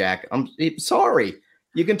coach, Jack. I'm sorry.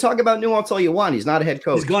 You can talk about nuance all you want. He's not a head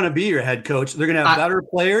coach. He's going to be your head coach. They're going to have better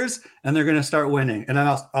players, and they're going to start winning. And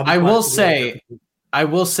then I will say,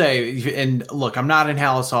 and look, I'm not in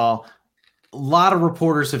Hallis Hall. A lot of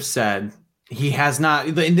reporters have said he has not,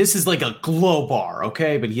 and this is like a glow bar,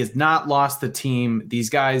 okay? But he has not lost the team. These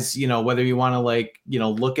guys, whether you want to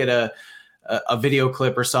look at a video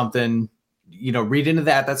clip or something, read into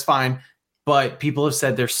that, that's fine. But people have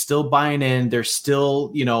said they're still buying in. They're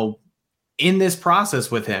still, in this process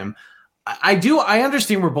with him. I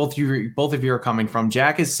understand where both of you are coming from.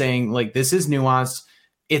 Jack is saying, like, this is nuanced.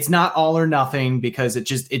 It's not all or nothing, because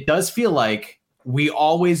it does feel like we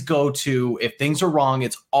always go to, if things are wrong,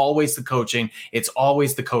 it's always the coaching. It's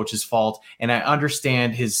always the coach's fault. And I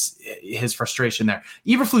understand his frustration there.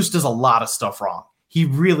 Eberflus does a lot of stuff wrong. He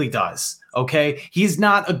really does. Okay. He's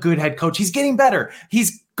not a good head coach. He's getting better.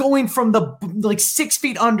 He's going from the 6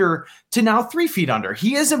 feet under to now 3 feet under.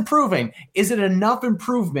 He is improving. Is it enough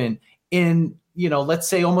improvement in, let's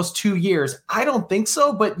say almost 2 years? I don't think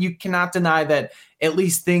so, but you cannot deny that at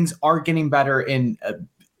least things are getting better in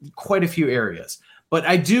quite a few areas. But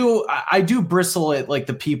I do bristle at like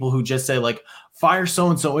the people who just say like, fire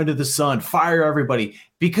so-and-so into the sun, fire everybody,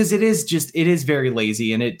 because it is very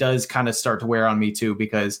lazy, and it does kind of start to wear on me too,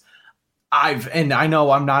 because and I know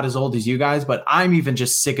I'm not as old as you guys, but I'm even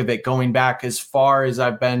just sick of it, going back as far as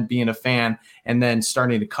I've been being a fan and then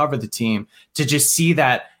starting to cover the team, to just see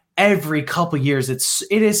that every couple of years, it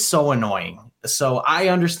is so annoying. So I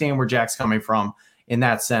understand where Jack's coming from in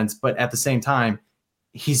that sense, but at the same time,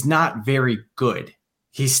 he's not very good.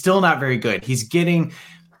 He's still not very good.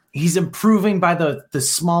 He's improving by the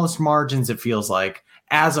smallest margins, it feels like,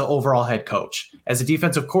 as an overall head coach. As a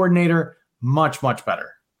defensive coordinator, much, much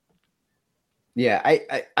better. Yeah,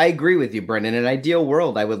 I agree with you, Brendan. In an ideal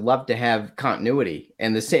world, I would love to have continuity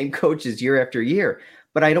and the same coaches year after year.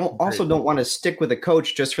 But I don't want to stick with a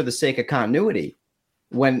coach just for the sake of continuity.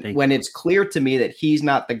 When it's clear to me that he's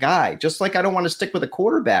not the guy, just like I don't want to stick with a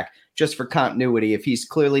quarterback just for continuity if he's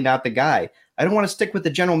clearly not the guy. I don't want to stick with the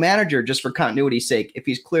general manager just for continuity's sake if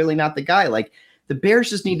he's clearly not the guy. Like, the Bears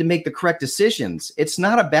just need to make the correct decisions. It's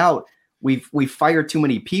not about we fired too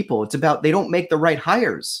many people. It's about they don't make the right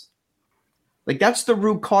hires. Like, that's the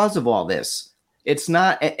root cause of all this. It's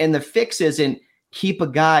not, and the fix isn't keep a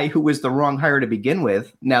guy who was the wrong hire to begin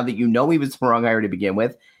with. Now that you know he was the wrong hire to begin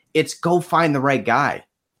with, it's go find the right guy.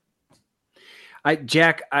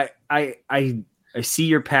 Jack, I see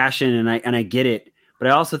your passion and I get it, but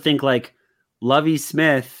I also think like Lovie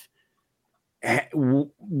Smith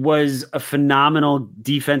was a phenomenal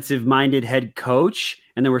defensive-minded head coach,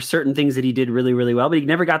 and there were certain things that he did really, really well, but he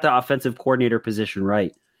never got the offensive coordinator position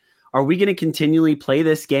right. Are we going to continually play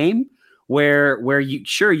this game where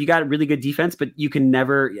you got really good defense, but you can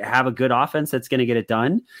never have a good offense that's going to get it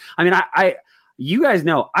done? I mean, you guys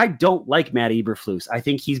know I don't like Matt Eberflus. I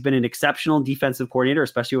think he's been an exceptional defensive coordinator,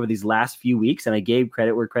 especially over these last few weeks, and I gave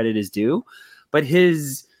credit where credit is due. But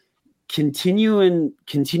his continual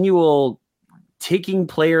taking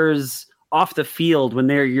players off the field when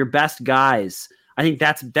they're your best guys, I think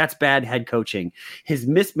that's bad head coaching. His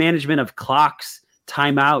mismanagement of clocks,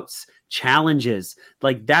 timeouts, challenges,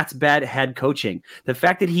 like that's bad head coaching. The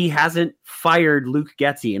fact that he hasn't fired Luke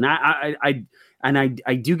Getsy, and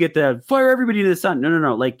I do get the fire everybody to the sun.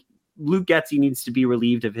 No. Like Luke Getsy needs to be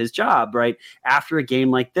relieved of his job, right? After a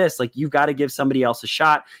game like this, like, you've got to give somebody else a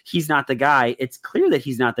shot. He's not the guy. It's clear that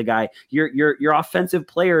he's not the guy. Your offensive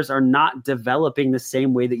players are not developing the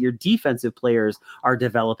same way that your defensive players are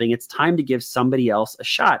developing. It's time to give somebody else a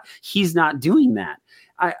shot. He's not doing that.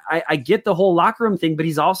 I get the whole locker room thing, but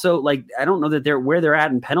he's also like, I don't know that they're where they're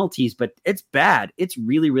at in penalties, but it's bad. It's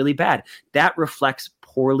really, really bad. That reflects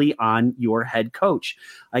poorly on your head coach.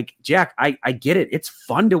 Like, Jack, I get it. It's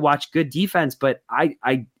fun to watch good defense, but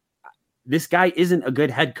this guy isn't a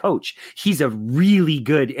good head coach. He's a really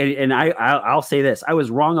good, and I'll say this. I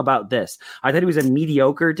was wrong about this. I thought he was a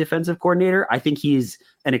mediocre defensive coordinator. I think he's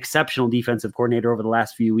an exceptional defensive coordinator over the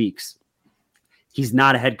last few weeks. He's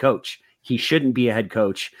not a head coach. He shouldn't be a head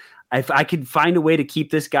coach. If I could find a way to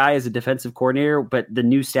keep this guy as a defensive coordinator, but the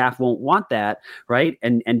new staff won't want that, right?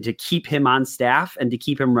 And to keep him on staff and to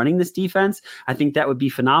keep him running this defense, I think that would be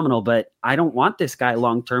phenomenal. But I don't want this guy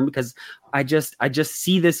long term, because I just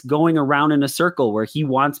see this going around in a circle where he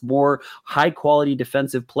wants more high quality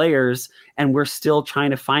defensive players, and we're still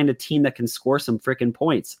trying to find a team that can score some freaking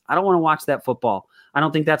points. I don't want to watch that football. I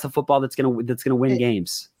don't think that's a football that's gonna win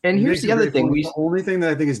games. And here's the other thing. The only thing that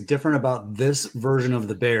I think is different about this version of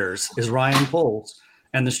the Bears is Ryan Poles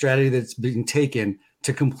and the strategy that's being taken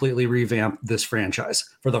to completely revamp this franchise.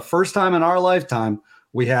 For the first time in our lifetime,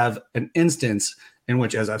 we have an instance in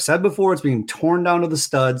which, as I've said before, it's being torn down to the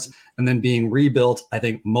studs and then being rebuilt, I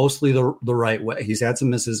think, mostly the right way. He's had some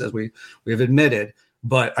misses, as we've admitted.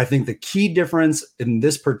 But I think the key difference in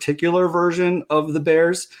this particular version of the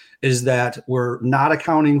Bears is that we're not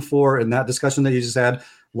accounting for, in that discussion that you just had,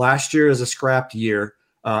 last year is a scrapped year,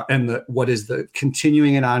 and what is the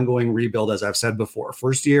continuing and ongoing rebuild, as I've said before.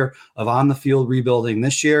 First year of on-the-field rebuilding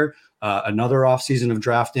this year, another offseason of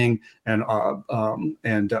drafting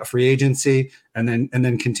and free agency, and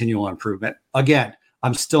then continual improvement. Again,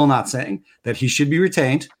 I'm still not saying that he should be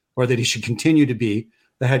retained or that he should continue to be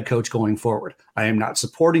the head coach going forward. I am not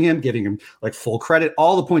supporting him, giving him like full credit.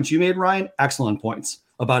 All the points you made, Ryan, excellent points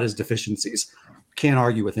about his deficiencies. Can't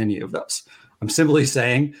argue with any of those. I'm simply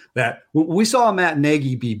saying that we saw Matt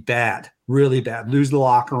Nagy be bad, really bad, lose the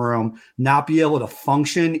locker room, not be able to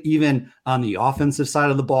function even on the offensive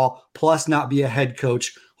side of the ball, plus not be a head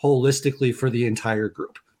coach holistically for the entire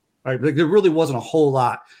group. Right? There really wasn't a whole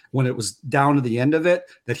lot when it was down to the end of it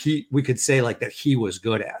that we could say like that he was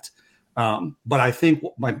good at. But I think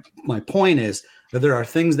my point is that there are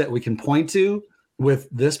things that we can point to with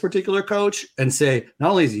this particular coach and say,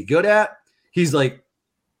 not only is he good at, he's like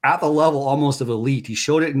at the level almost of elite. He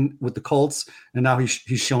showed it with the Colts, and now he's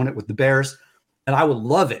shown it with the Bears. And I would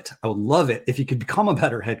love it. I would love it if he could become a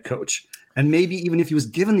better head coach. And maybe even if he was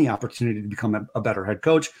given the opportunity to become a better head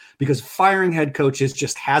coach, because firing head coaches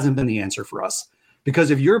just hasn't been the answer for us.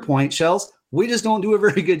 Because of your point, Shells, we just don't do a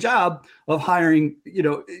very good job of hiring,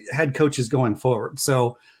 head coaches going forward.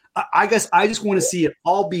 So I guess I just want to see it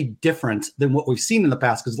all be different than what we've seen in the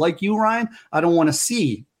past. Because like you, Ryan, I don't want to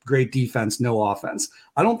see great defense, no offense.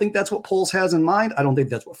 I don't think that's what Poles has in mind. I don't think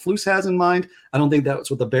that's what Flus has in mind. I don't think that's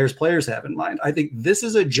what the Bears players have in mind. I think this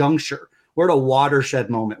is a juncture. We're at a watershed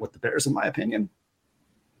moment with the Bears, in my opinion.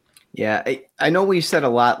 Yeah, I know we've said a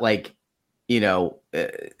lot like,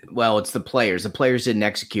 it's the players. The players didn't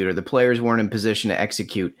execute, or the players weren't in position to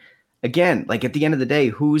execute. Again, like at the end of the day,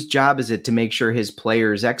 whose job is it to make sure his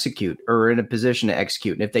players execute or are in a position to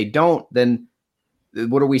execute? And if they don't, then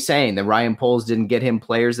what are we saying? That Ryan Poles didn't get him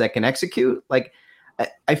players that can execute? Like,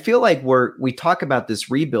 I feel like we talk about this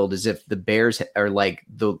rebuild as if the Bears are like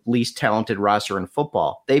the least talented roster in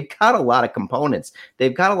football. They've got a lot of components.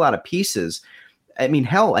 They've got a lot of pieces. I mean,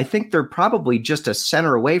 hell, I think they're probably just a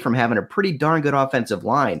center away from having a pretty darn good offensive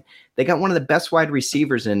line. They got one of the best wide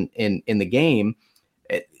receivers in the game.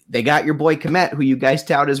 They got your boy Kmet, who you guys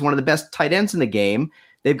tout as one of the best tight ends in the game.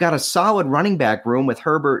 They've got a solid running back room with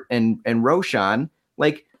Herbert and Roshan.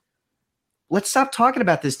 Like, let's stop talking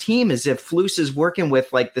about this team as if Flus is working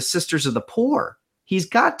with like the Sisters of the Poor. He's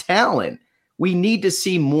got talent. We need to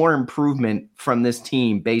see more improvement from this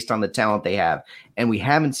team based on the talent they have. And we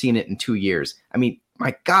haven't seen it in 2 years. I mean,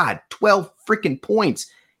 my God, 12 freaking points,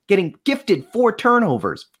 getting gifted 4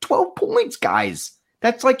 turnovers, 12 points, guys.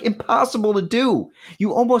 That's like impossible to do.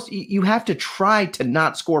 You have to try to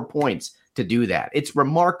not score points to do that. It's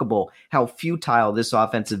remarkable how futile this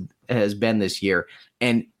offense has been this year.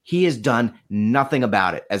 And he has done nothing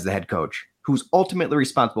about it as the head coach, who's ultimately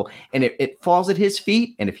responsible. And it falls at his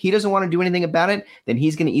feet. And if he doesn't want to do anything about it, then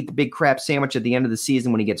he's going to eat the big crap sandwich at the end of the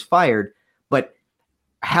season when he gets fired. But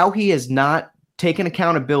how he has not taken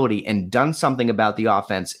accountability and done something about the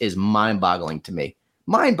offense is mind-boggling to me.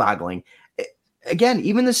 Mind-boggling. Again,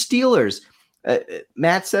 even the Steelers,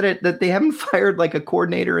 Matt said it that they haven't fired like a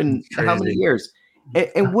coordinator in how many years?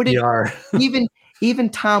 And would it even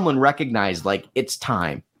Tomlin recognized like it's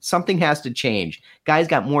time. Something has to change. Guy's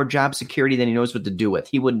got more job security than he knows what to do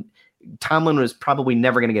with. Tomlin was probably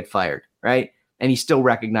never going to get fired, right? And he still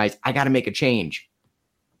recognized, I got to make a change.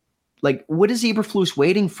 Like, what is Eberflus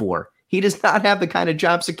waiting for? He does not have the kind of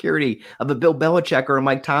job security of a Bill Belichick or a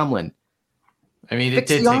Mike Tomlin. I mean, it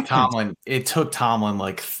did take Tomlin. It took Tomlin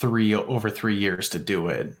like over 3 years to do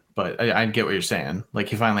it. But I get what you're saying. Like,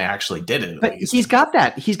 he finally actually did it. But he's got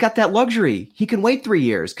that. He's got that luxury. He can wait 3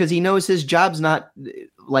 years because he knows his job's not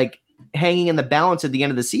like hanging in the balance at the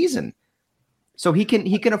end of the season. So he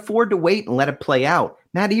can afford to wait and let it play out.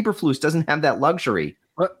 Matt Eberflus doesn't have that luxury.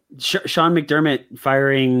 Sean McDermott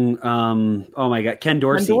firing, oh my God, Ken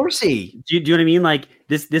Dorsey. Do you know what I mean? Like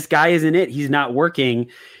this guy isn't it. He's not working.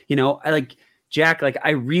 You know, Jack, like,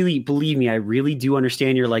 I really, believe me, I really do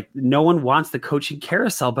understand you're like, no one wants the coaching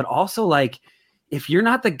carousel, but also like, if you're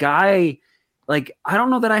not the guy, like, I don't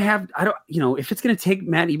know that if it's going to take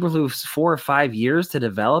Matt Eberflus 4 or 5 years to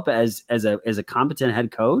develop as a competent head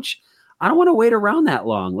coach, I don't want to wait around that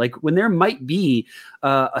long. Like, when there might be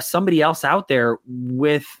somebody else out there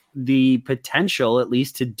with the potential, at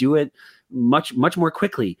least, to do it much, much more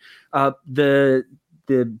quickly. The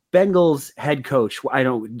Bengals head coach,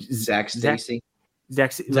 Zach Stacy.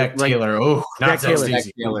 Zach Taylor. Oh, not Zach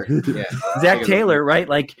Taylor. Yeah. Zach Taylor, right?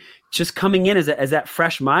 Like, just coming in as that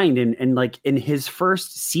fresh mind and like in his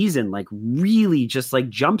first season, like really just like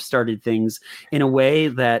jump started things in a way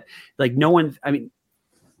that like no one, I mean,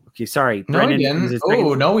 okay, sorry. No, he didn't.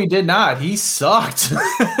 Oh, no, he did not. He sucked.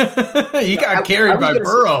 He got carried by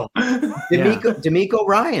Burrow. D'Amico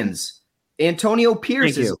Ryans. Antonio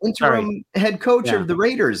Pierce is interim head coach of the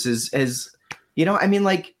Raiders. Is you know, I mean,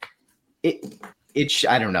 like it.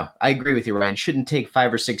 I don't know. I agree with you, Ryan. It shouldn't take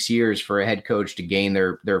 5 or 6 years for a head coach to gain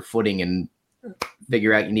their footing and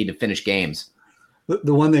figure out you need to finish games.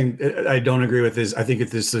 The one thing I don't agree with is I think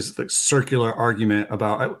this is the circular argument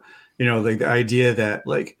about, you know, like the idea that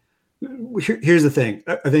like here's the thing.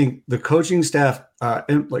 I think the coaching staff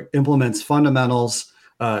implements fundamentals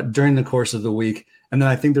during the course of the week. And then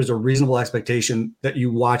I think there's a reasonable expectation that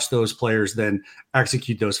you watch those players then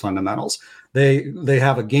execute those fundamentals. They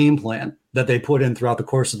have a game plan that they put in throughout the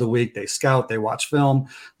course of the week. They scout, they watch film.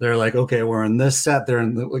 They're like, okay, we're in this set.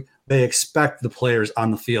 They expect the players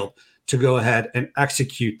on the field to go ahead and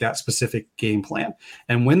execute that specific game plan.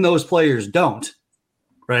 And when those players don't,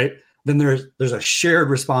 right, then there's a shared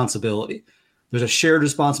responsibility. There's a shared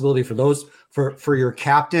responsibility for your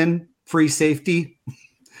captain, free safety,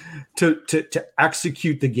 to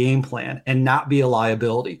execute the game plan and not be a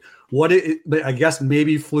liability. But I guess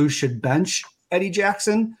maybe Flus should bench Eddie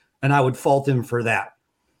Jackson, and I would fault him for that.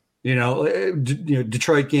 You know,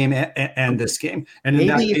 Detroit game and this game, and in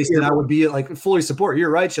that case, then I would be like fully support. You're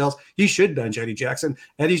right, Chels. He should bench Eddie Jackson,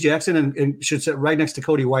 and should sit right next to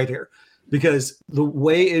Cody Whitehair, because the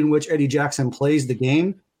way in which Eddie Jackson plays the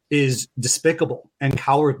game is despicable and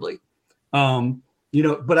cowardly. You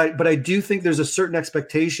know, but I do think there's a certain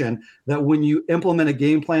expectation that when you implement a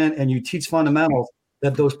game plan and you teach fundamentals,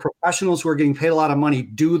 that those professionals who are getting paid a lot of money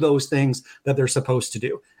do those things that they're supposed to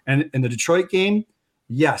do. And in the Detroit game,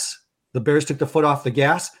 yes, the Bears took the foot off the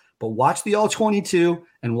gas, but watch the all-22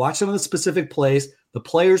 and watch some of the specific plays. The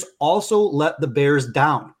players also let the Bears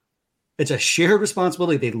down. It's a shared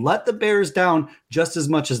responsibility. They let the Bears down just as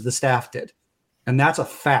much as the staff did. And that's a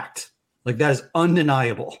fact. Like, that is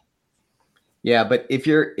undeniable. Yeah, but if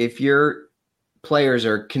your players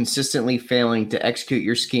are consistently failing to execute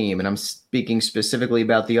your scheme, and I'm speaking specifically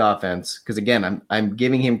about the offense, because again, I'm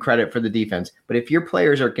giving him credit for the defense, but if your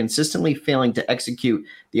players are consistently failing to execute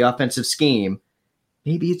the offensive scheme,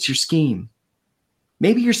 maybe it's your scheme.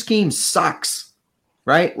 Maybe your scheme sucks,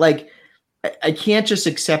 right? Like, I can't just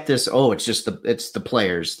accept this. Oh, it's the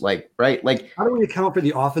players, like, right? Like, how do we account for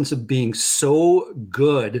the offensive being so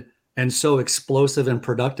good and so explosive and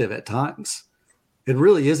productive at times? It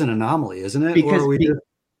really is an anomaly, isn't it?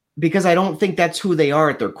 Because I don't think that's who they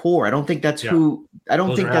are at their core. I don't think that's who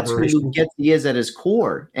Getsy is at his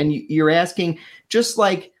core. And you're asking, just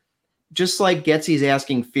like Getsy's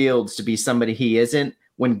asking Fields to be somebody he isn't.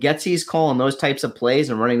 When Getsy's calling those types of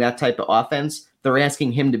plays and running that type of offense, they're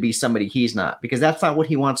asking him to be somebody he's not, because that's not what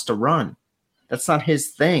he wants to run. That's not his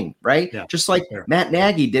thing, right? Yeah, just like Matt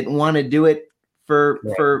Nagy didn't want to do it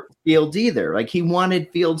for Fields either. Like, he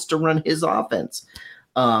wanted Fields to run his offense.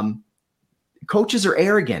 Coaches are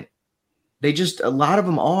arrogant. A lot of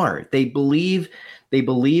them are. They believe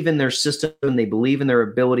in their system, and they believe in their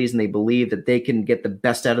abilities, and they believe that they can get the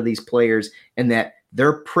best out of these players, and that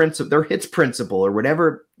their hits principle or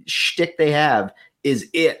whatever shtick they have is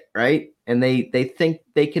it, right? And they think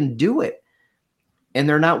they can do it. And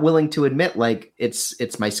they're not willing to admit, like,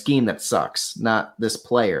 it's my scheme that sucks, not this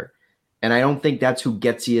player. And I don't think that's who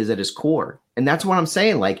Getsy is at his core. And that's what I'm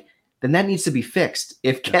saying. Like, then that needs to be fixed.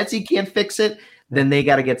 If Getsy can't fix it, then they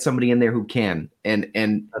got to get somebody in there who can. And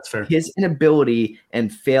that's fair. His inability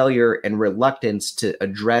and failure and reluctance to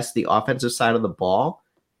address the offensive side of the ball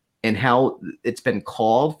and how it's been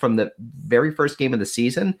called from the very first game of the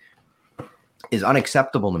season is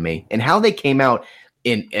unacceptable to me. And how they came out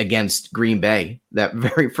against Green Bay, that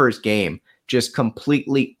very first game, just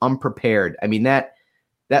completely unprepared. I mean, that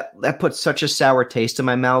puts such a sour taste in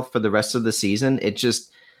my mouth for the rest of the season.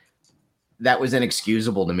 That was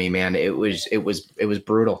inexcusable to me, man. It was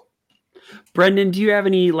brutal. Brendan, do you have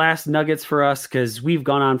any last nuggets for us? Because we've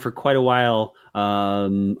gone on for quite a while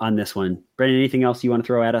on this one. Brendan, anything else you want to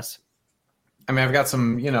throw at us? I mean, I've got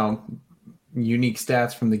some, unique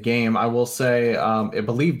stats from the game. I will say, I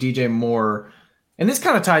believe DJ Moore, and this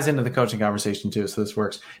kind of ties into the coaching conversation too, so this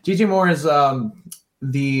works. DJ Moore is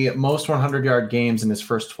the most 100-yard games in his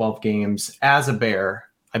first 12 games as a Bear,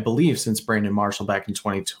 I believe, since Brandon Marshall back in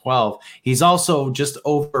 2012. He's also just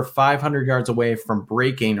over 500 yards away from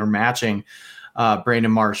breaking or matching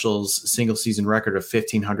Brandon Marshall's single-season record of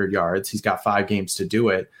 1,500 yards. He's got 5 games to do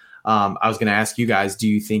it. I was going to ask you guys, do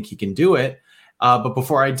you think he can do it? But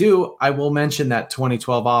before I do, I will mention that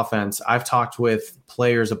 2012 offense. I've talked with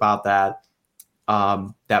players about that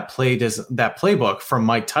playbook from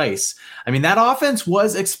Mike Tice. I mean, that offense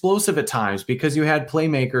was explosive at times because you had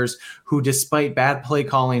playmakers who, despite bad play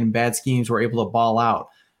calling and bad schemes, were able to ball out.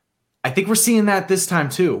 I think we're seeing that this time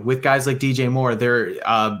too with guys like DJ Moore. They're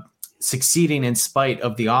succeeding in spite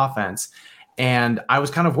of the offense. And I was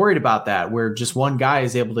kind of worried about that, where just one guy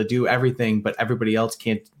is able to do everything, but everybody else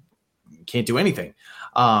can't do anything.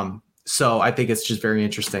 So I think it's just very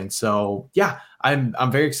interesting. So yeah, I'm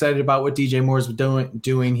very excited about what DJ Moore's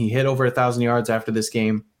doing. He hit over 1,000 yards after this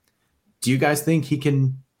game. Do you guys think he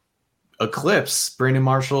can eclipse Brandon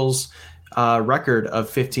Marshall's record of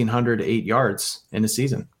 1,508 yards in a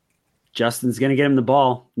season? Justin's going to get him the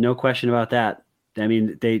ball. No question about that. I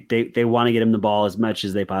mean, they want to get him the ball as much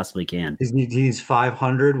as they possibly can. He's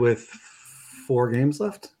 500 with 4 games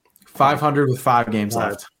left. 500 with 5 games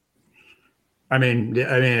left. I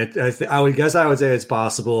would say it's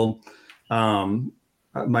possible.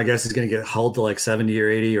 My guess is going to get held to like 70 or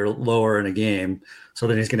 80 or lower in a game. So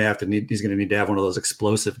then he's going to need to have one of those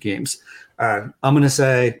explosive games. I'm going to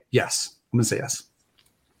say yes.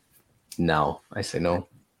 No, I say no.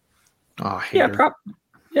 Oh,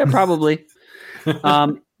 probably.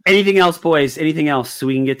 Anything else, boys? Anything else so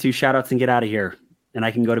we can get to shout outs and get out of here and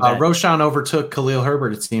I can go to bed. Roshan overtook Khalil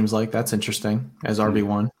Herbert. It seems like that's interesting as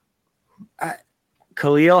RB1.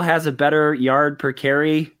 Khalil has a better yard per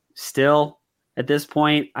carry still at this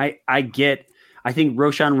point. I think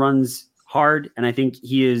Roshan runs hard, and I think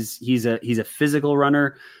he's a physical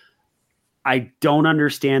runner. I don't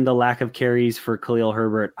understand the lack of carries for Khalil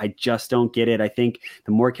Herbert. I just don't get it. I think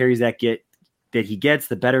the more carries that he gets,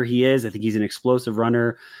 the better he is. I think he's an explosive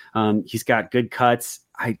runner. He's got good cuts.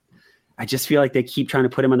 I just feel like they keep trying to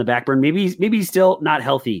put him on the back burner. Maybe he's still not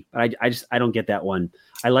healthy, but I don't get that one.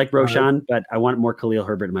 I like Roshan, but I want more Khalil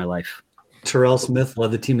Herbert in my life. Terrell Smith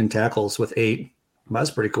led the team in tackles with 8.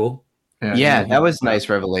 That's pretty cool. Yeah, that was a nice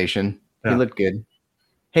revelation. Yeah. He looked good.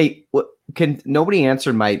 Hey, nobody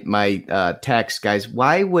answered my text, guys?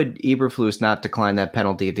 Why would Eberflus not decline that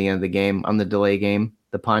penalty at the end of the game on the delay game,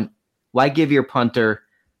 the punt? Why give your punter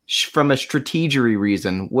from a strategery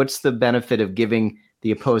reason? What's the benefit of giving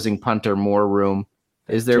the opposing punter more room?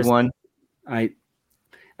 Is there one?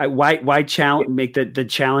 Why challenge? Make the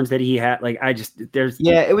challenge that he had.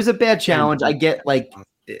 It was a bad challenge. I get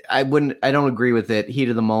I don't agree with it. Heat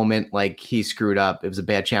of the moment, like he screwed up. It was a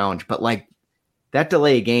bad challenge, but like that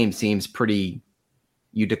delay game seems pretty.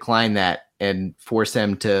 You decline that and force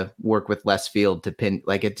him to work with less field to pin.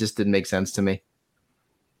 Like it just didn't make sense to me.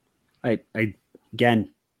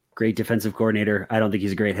 Again, great defensive coordinator. I don't think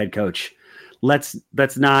he's a great head coach. We're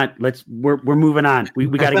moving on. We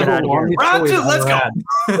got to get out of here. Round 2, let's go.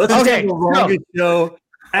 Okay, longest show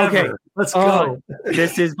ever. Okay, let's go.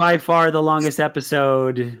 This is by far the longest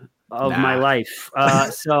episode of my life.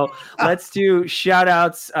 So let's do shout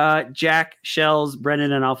outs. Jack, Shells,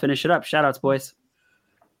 Brendan, and I'll finish it up. Shout outs, boys.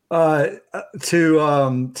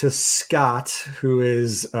 To Scott, who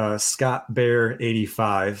is Scott Bear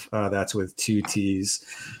 85. That's with 2 T's.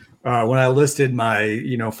 When I listed my,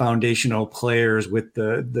 foundational players with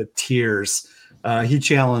the tiers, he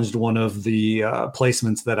challenged one of the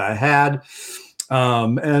placements that I had.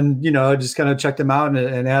 And just kind of checked him out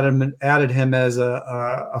and added him as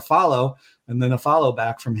a follow, and then a follow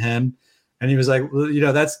back from him. And he was like,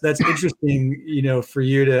 well, that's interesting, for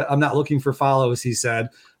you to, I'm not looking for follows, he said,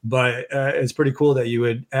 but it's pretty cool that you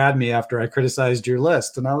would add me after I criticized your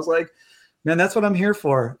list. And I was like, man, that's what I'm here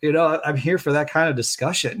for. I'm here for that kind of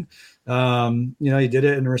discussion. You did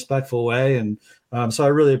it in a respectful way. And so I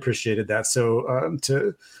really appreciated that. So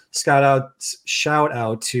to shout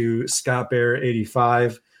out to Scott Bear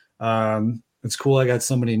 85. It's cool. I got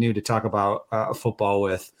somebody new to talk about football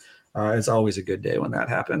with. It's always a good day when that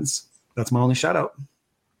happens. That's my only shout out.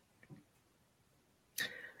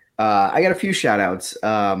 I got a few shout outs.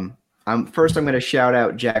 First, I'm going to shout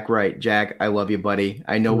out Jack Wright. Jack, I love you, buddy.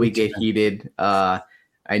 I know we get heated. I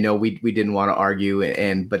know we didn't want to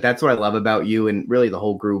argue, but that's what I love about you and really the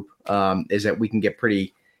whole group, is that we can get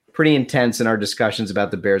pretty intense in our discussions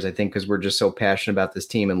about the Bears, I think, because we're just so passionate about this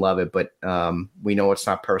team and love it. But we know it's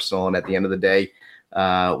not personal. And at the end of the day,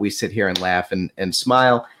 we sit here and laugh and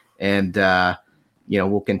smile. And,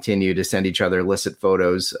 we'll continue to send each other illicit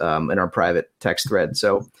photos in our private text thread.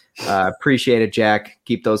 So appreciate it, Jack.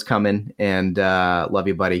 Keep those coming. And love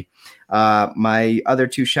you, buddy. My other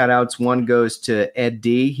two shout outs, one goes to Ed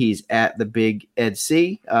D. He's at the Big Ed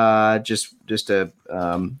C. Just a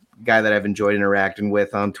guy that I've enjoyed interacting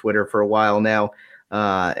with on Twitter for a while now.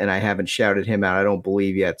 And I haven't shouted him out, I don't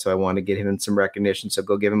believe yet. So I want to get him some recognition. So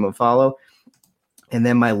go give him a follow. And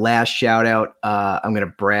then my last shout out, I'm going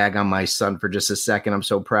to brag on my son for just a second. I'm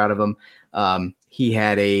so proud of him. He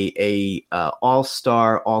had a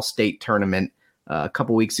all-star, all-state tournament a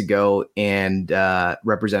couple weeks ago and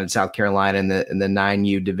represented South Carolina in the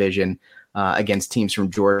 9U division against teams from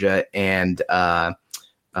Georgia and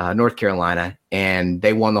North Carolina. And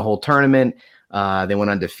they won the whole tournament. They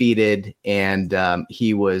went undefeated, and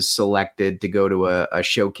he was selected to go to a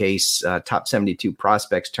showcase top 72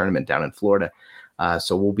 prospects tournament down in Florida.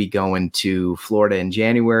 So we'll be going to Florida in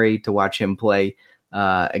January to watch him play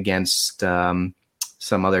against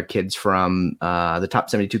some other kids from the top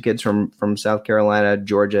 72 kids from South Carolina,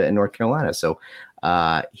 Georgia, and North Carolina. So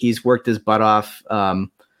he's worked his butt off. A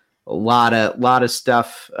lot of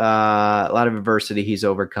stuff, a lot of adversity he's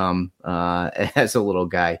overcome as a little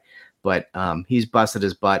guy. But he's busted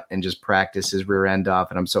his butt and just practiced his rear end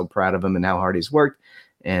off. And I'm so proud of him and how hard he's worked.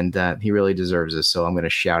 And he really deserves this. So I'm going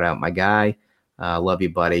to shout out my guy. Love you,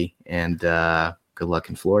 buddy, and good luck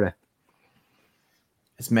in Florida.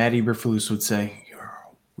 As Matt Eberflus would say,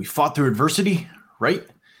 we fought through adversity, right?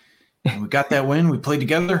 And we got that win. We played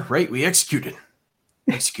together, right? We executed,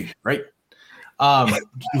 right?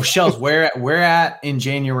 Shells, where at in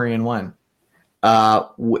January and when?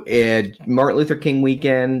 Martin Luther King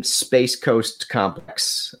weekend, Space Coast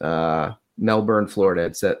Complex, Melbourne, Florida.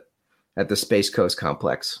 It's at the Space Coast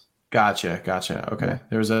Complex. Gotcha. Okay.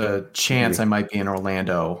 There's a chance I might be in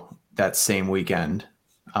Orlando that same weekend.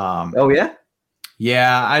 Oh yeah?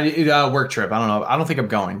 Yeah, work trip. I don't know. I don't think I'm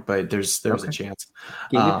going, but there's a chance.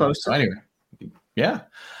 Keep me posted. So anyway, yeah.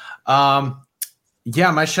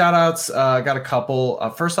 My shout outs, got a couple.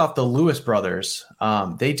 First off, the Lewis brothers.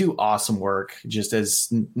 They do awesome work just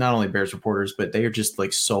as not only Bears reporters, but they are just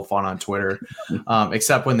like so fun on Twitter.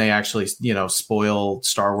 Except when they actually, spoil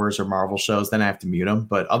Star Wars or Marvel shows, then I have to mute them.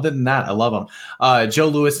 But other than that, I love them. Joe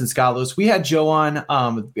Lewis and Scott Lewis. We had Joe on.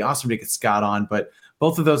 It'd be awesome to get Scott on, but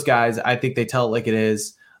both of those guys, I think they tell it like it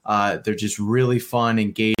is. They're just really fun,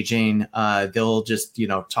 engaging. They'll just,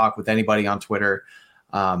 talk with anybody on Twitter.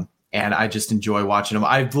 And I just enjoy watching them.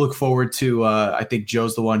 I look forward to, I think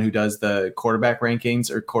Joe's the one who does the quarterback rankings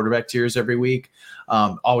or quarterback tiers every week.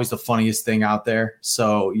 Always the funniest thing out there.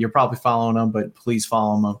 So you're probably following them, but please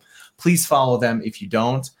follow them. Please follow them if you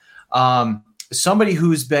don't. Somebody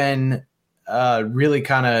who's been really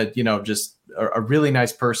kind of, just a really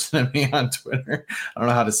nice person to me on Twitter. I don't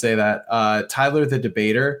know how to say that. Tyler the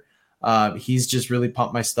Debater. He's just really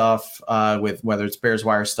pumped my stuff with whether it's Bears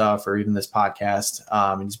Wire stuff or even this podcast.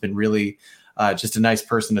 And he's been really just a nice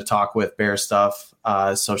person to talk with, Bear stuff.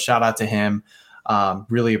 So shout out to him.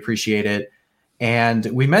 Really appreciate it. And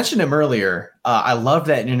we mentioned him earlier. I love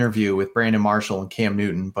that interview with Brandon Marshall and Cam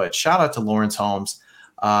Newton, but shout out to Lawrence Holmes.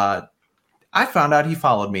 I found out he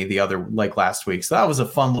followed me last week. So that was a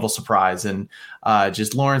fun little surprise. And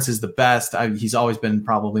just Lawrence is the best. He's always been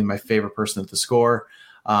probably my favorite person at the Score.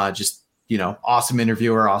 Awesome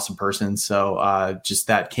interviewer, awesome person. So just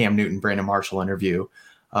that Cam Newton, Brandon Marshall interview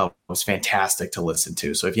was fantastic to listen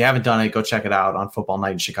to. So if you haven't done it, go check it out on Football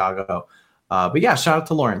Night in Chicago. But yeah, shout out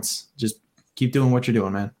to Lawrence. Just keep doing what you're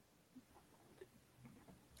doing, man.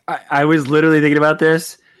 I was literally thinking about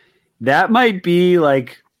this. That might be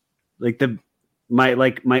like the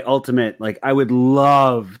my ultimate, like, I would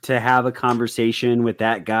love to have a conversation with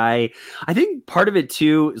that guy. I think part of it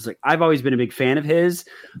too is, like, I've always been a big fan of his,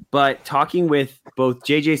 but talking with both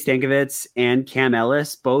JJ Stankovitz and Cam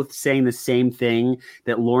Ellis, both saying the same thing,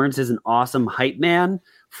 that Lawrence is an awesome hype man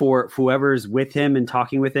for whoever's with him and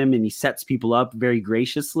talking with him, and he sets people up very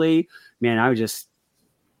graciously. Man, I would just,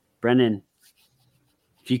 Brendan,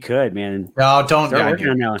 if you could, man. No, don't. I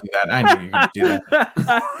knew you could do that. I knew you could do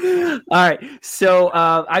that. All right. So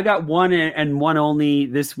I got one and one only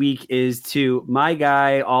this week is to my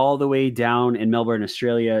guy all the way down in Melbourne,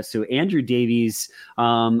 Australia. So Andrew Davies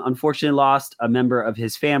unfortunately lost a member of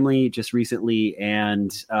his family just recently,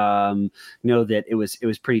 and know that it was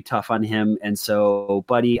pretty tough on him. And so,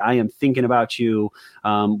 buddy, I am thinking about you.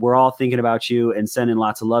 We're all thinking about you and sending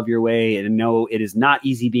lots of love your way. And know it is not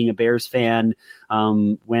easy being a Bears fan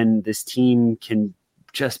when this team can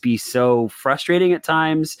just be so frustrating at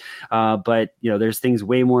times. But, there's things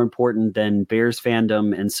way more important than Bears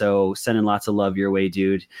fandom. And so sending lots of love your way,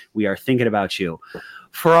 dude. We are thinking about you.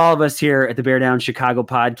 For all of us here at the Bear Down Chicago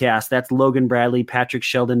podcast, that's Logan Bradley, Patrick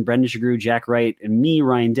Sheldon, Brendan Shagrew, Jack Wright, and me,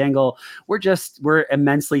 Ryan Dengel. We're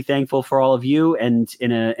immensely thankful for all of you. And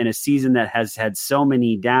in a season that has had so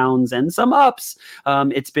many downs and some ups,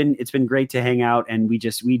 it's been great to hang out. And we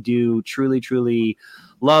do truly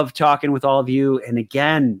love talking with all of you. And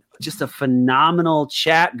again, just a phenomenal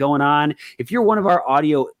chat going on. If you're one of our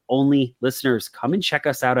audio only listeners, come and check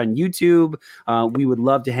us out on YouTube. We would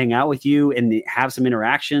love to hang out with you and have some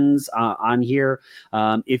interactions on here.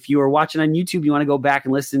 If you are watching on YouTube, you want to go back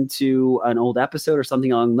and listen to an old episode or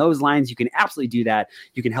something along those lines, you can absolutely do that.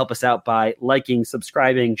 You can help us out by liking,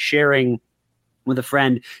 subscribing, sharing with a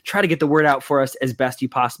friend. Try to get the word out for us as best you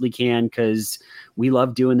possibly can, because we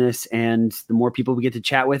love doing this, and the more people we get to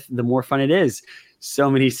chat with, the more fun it is.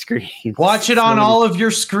 So many screens. Watch it on all of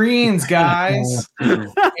your screens, guys.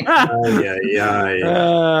 This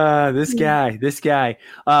guy.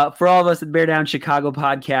 For all of us at the Bear Down Chicago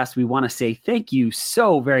podcast, we want to say thank you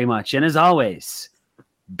so very much. And as always,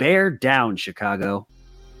 Bear Down Chicago.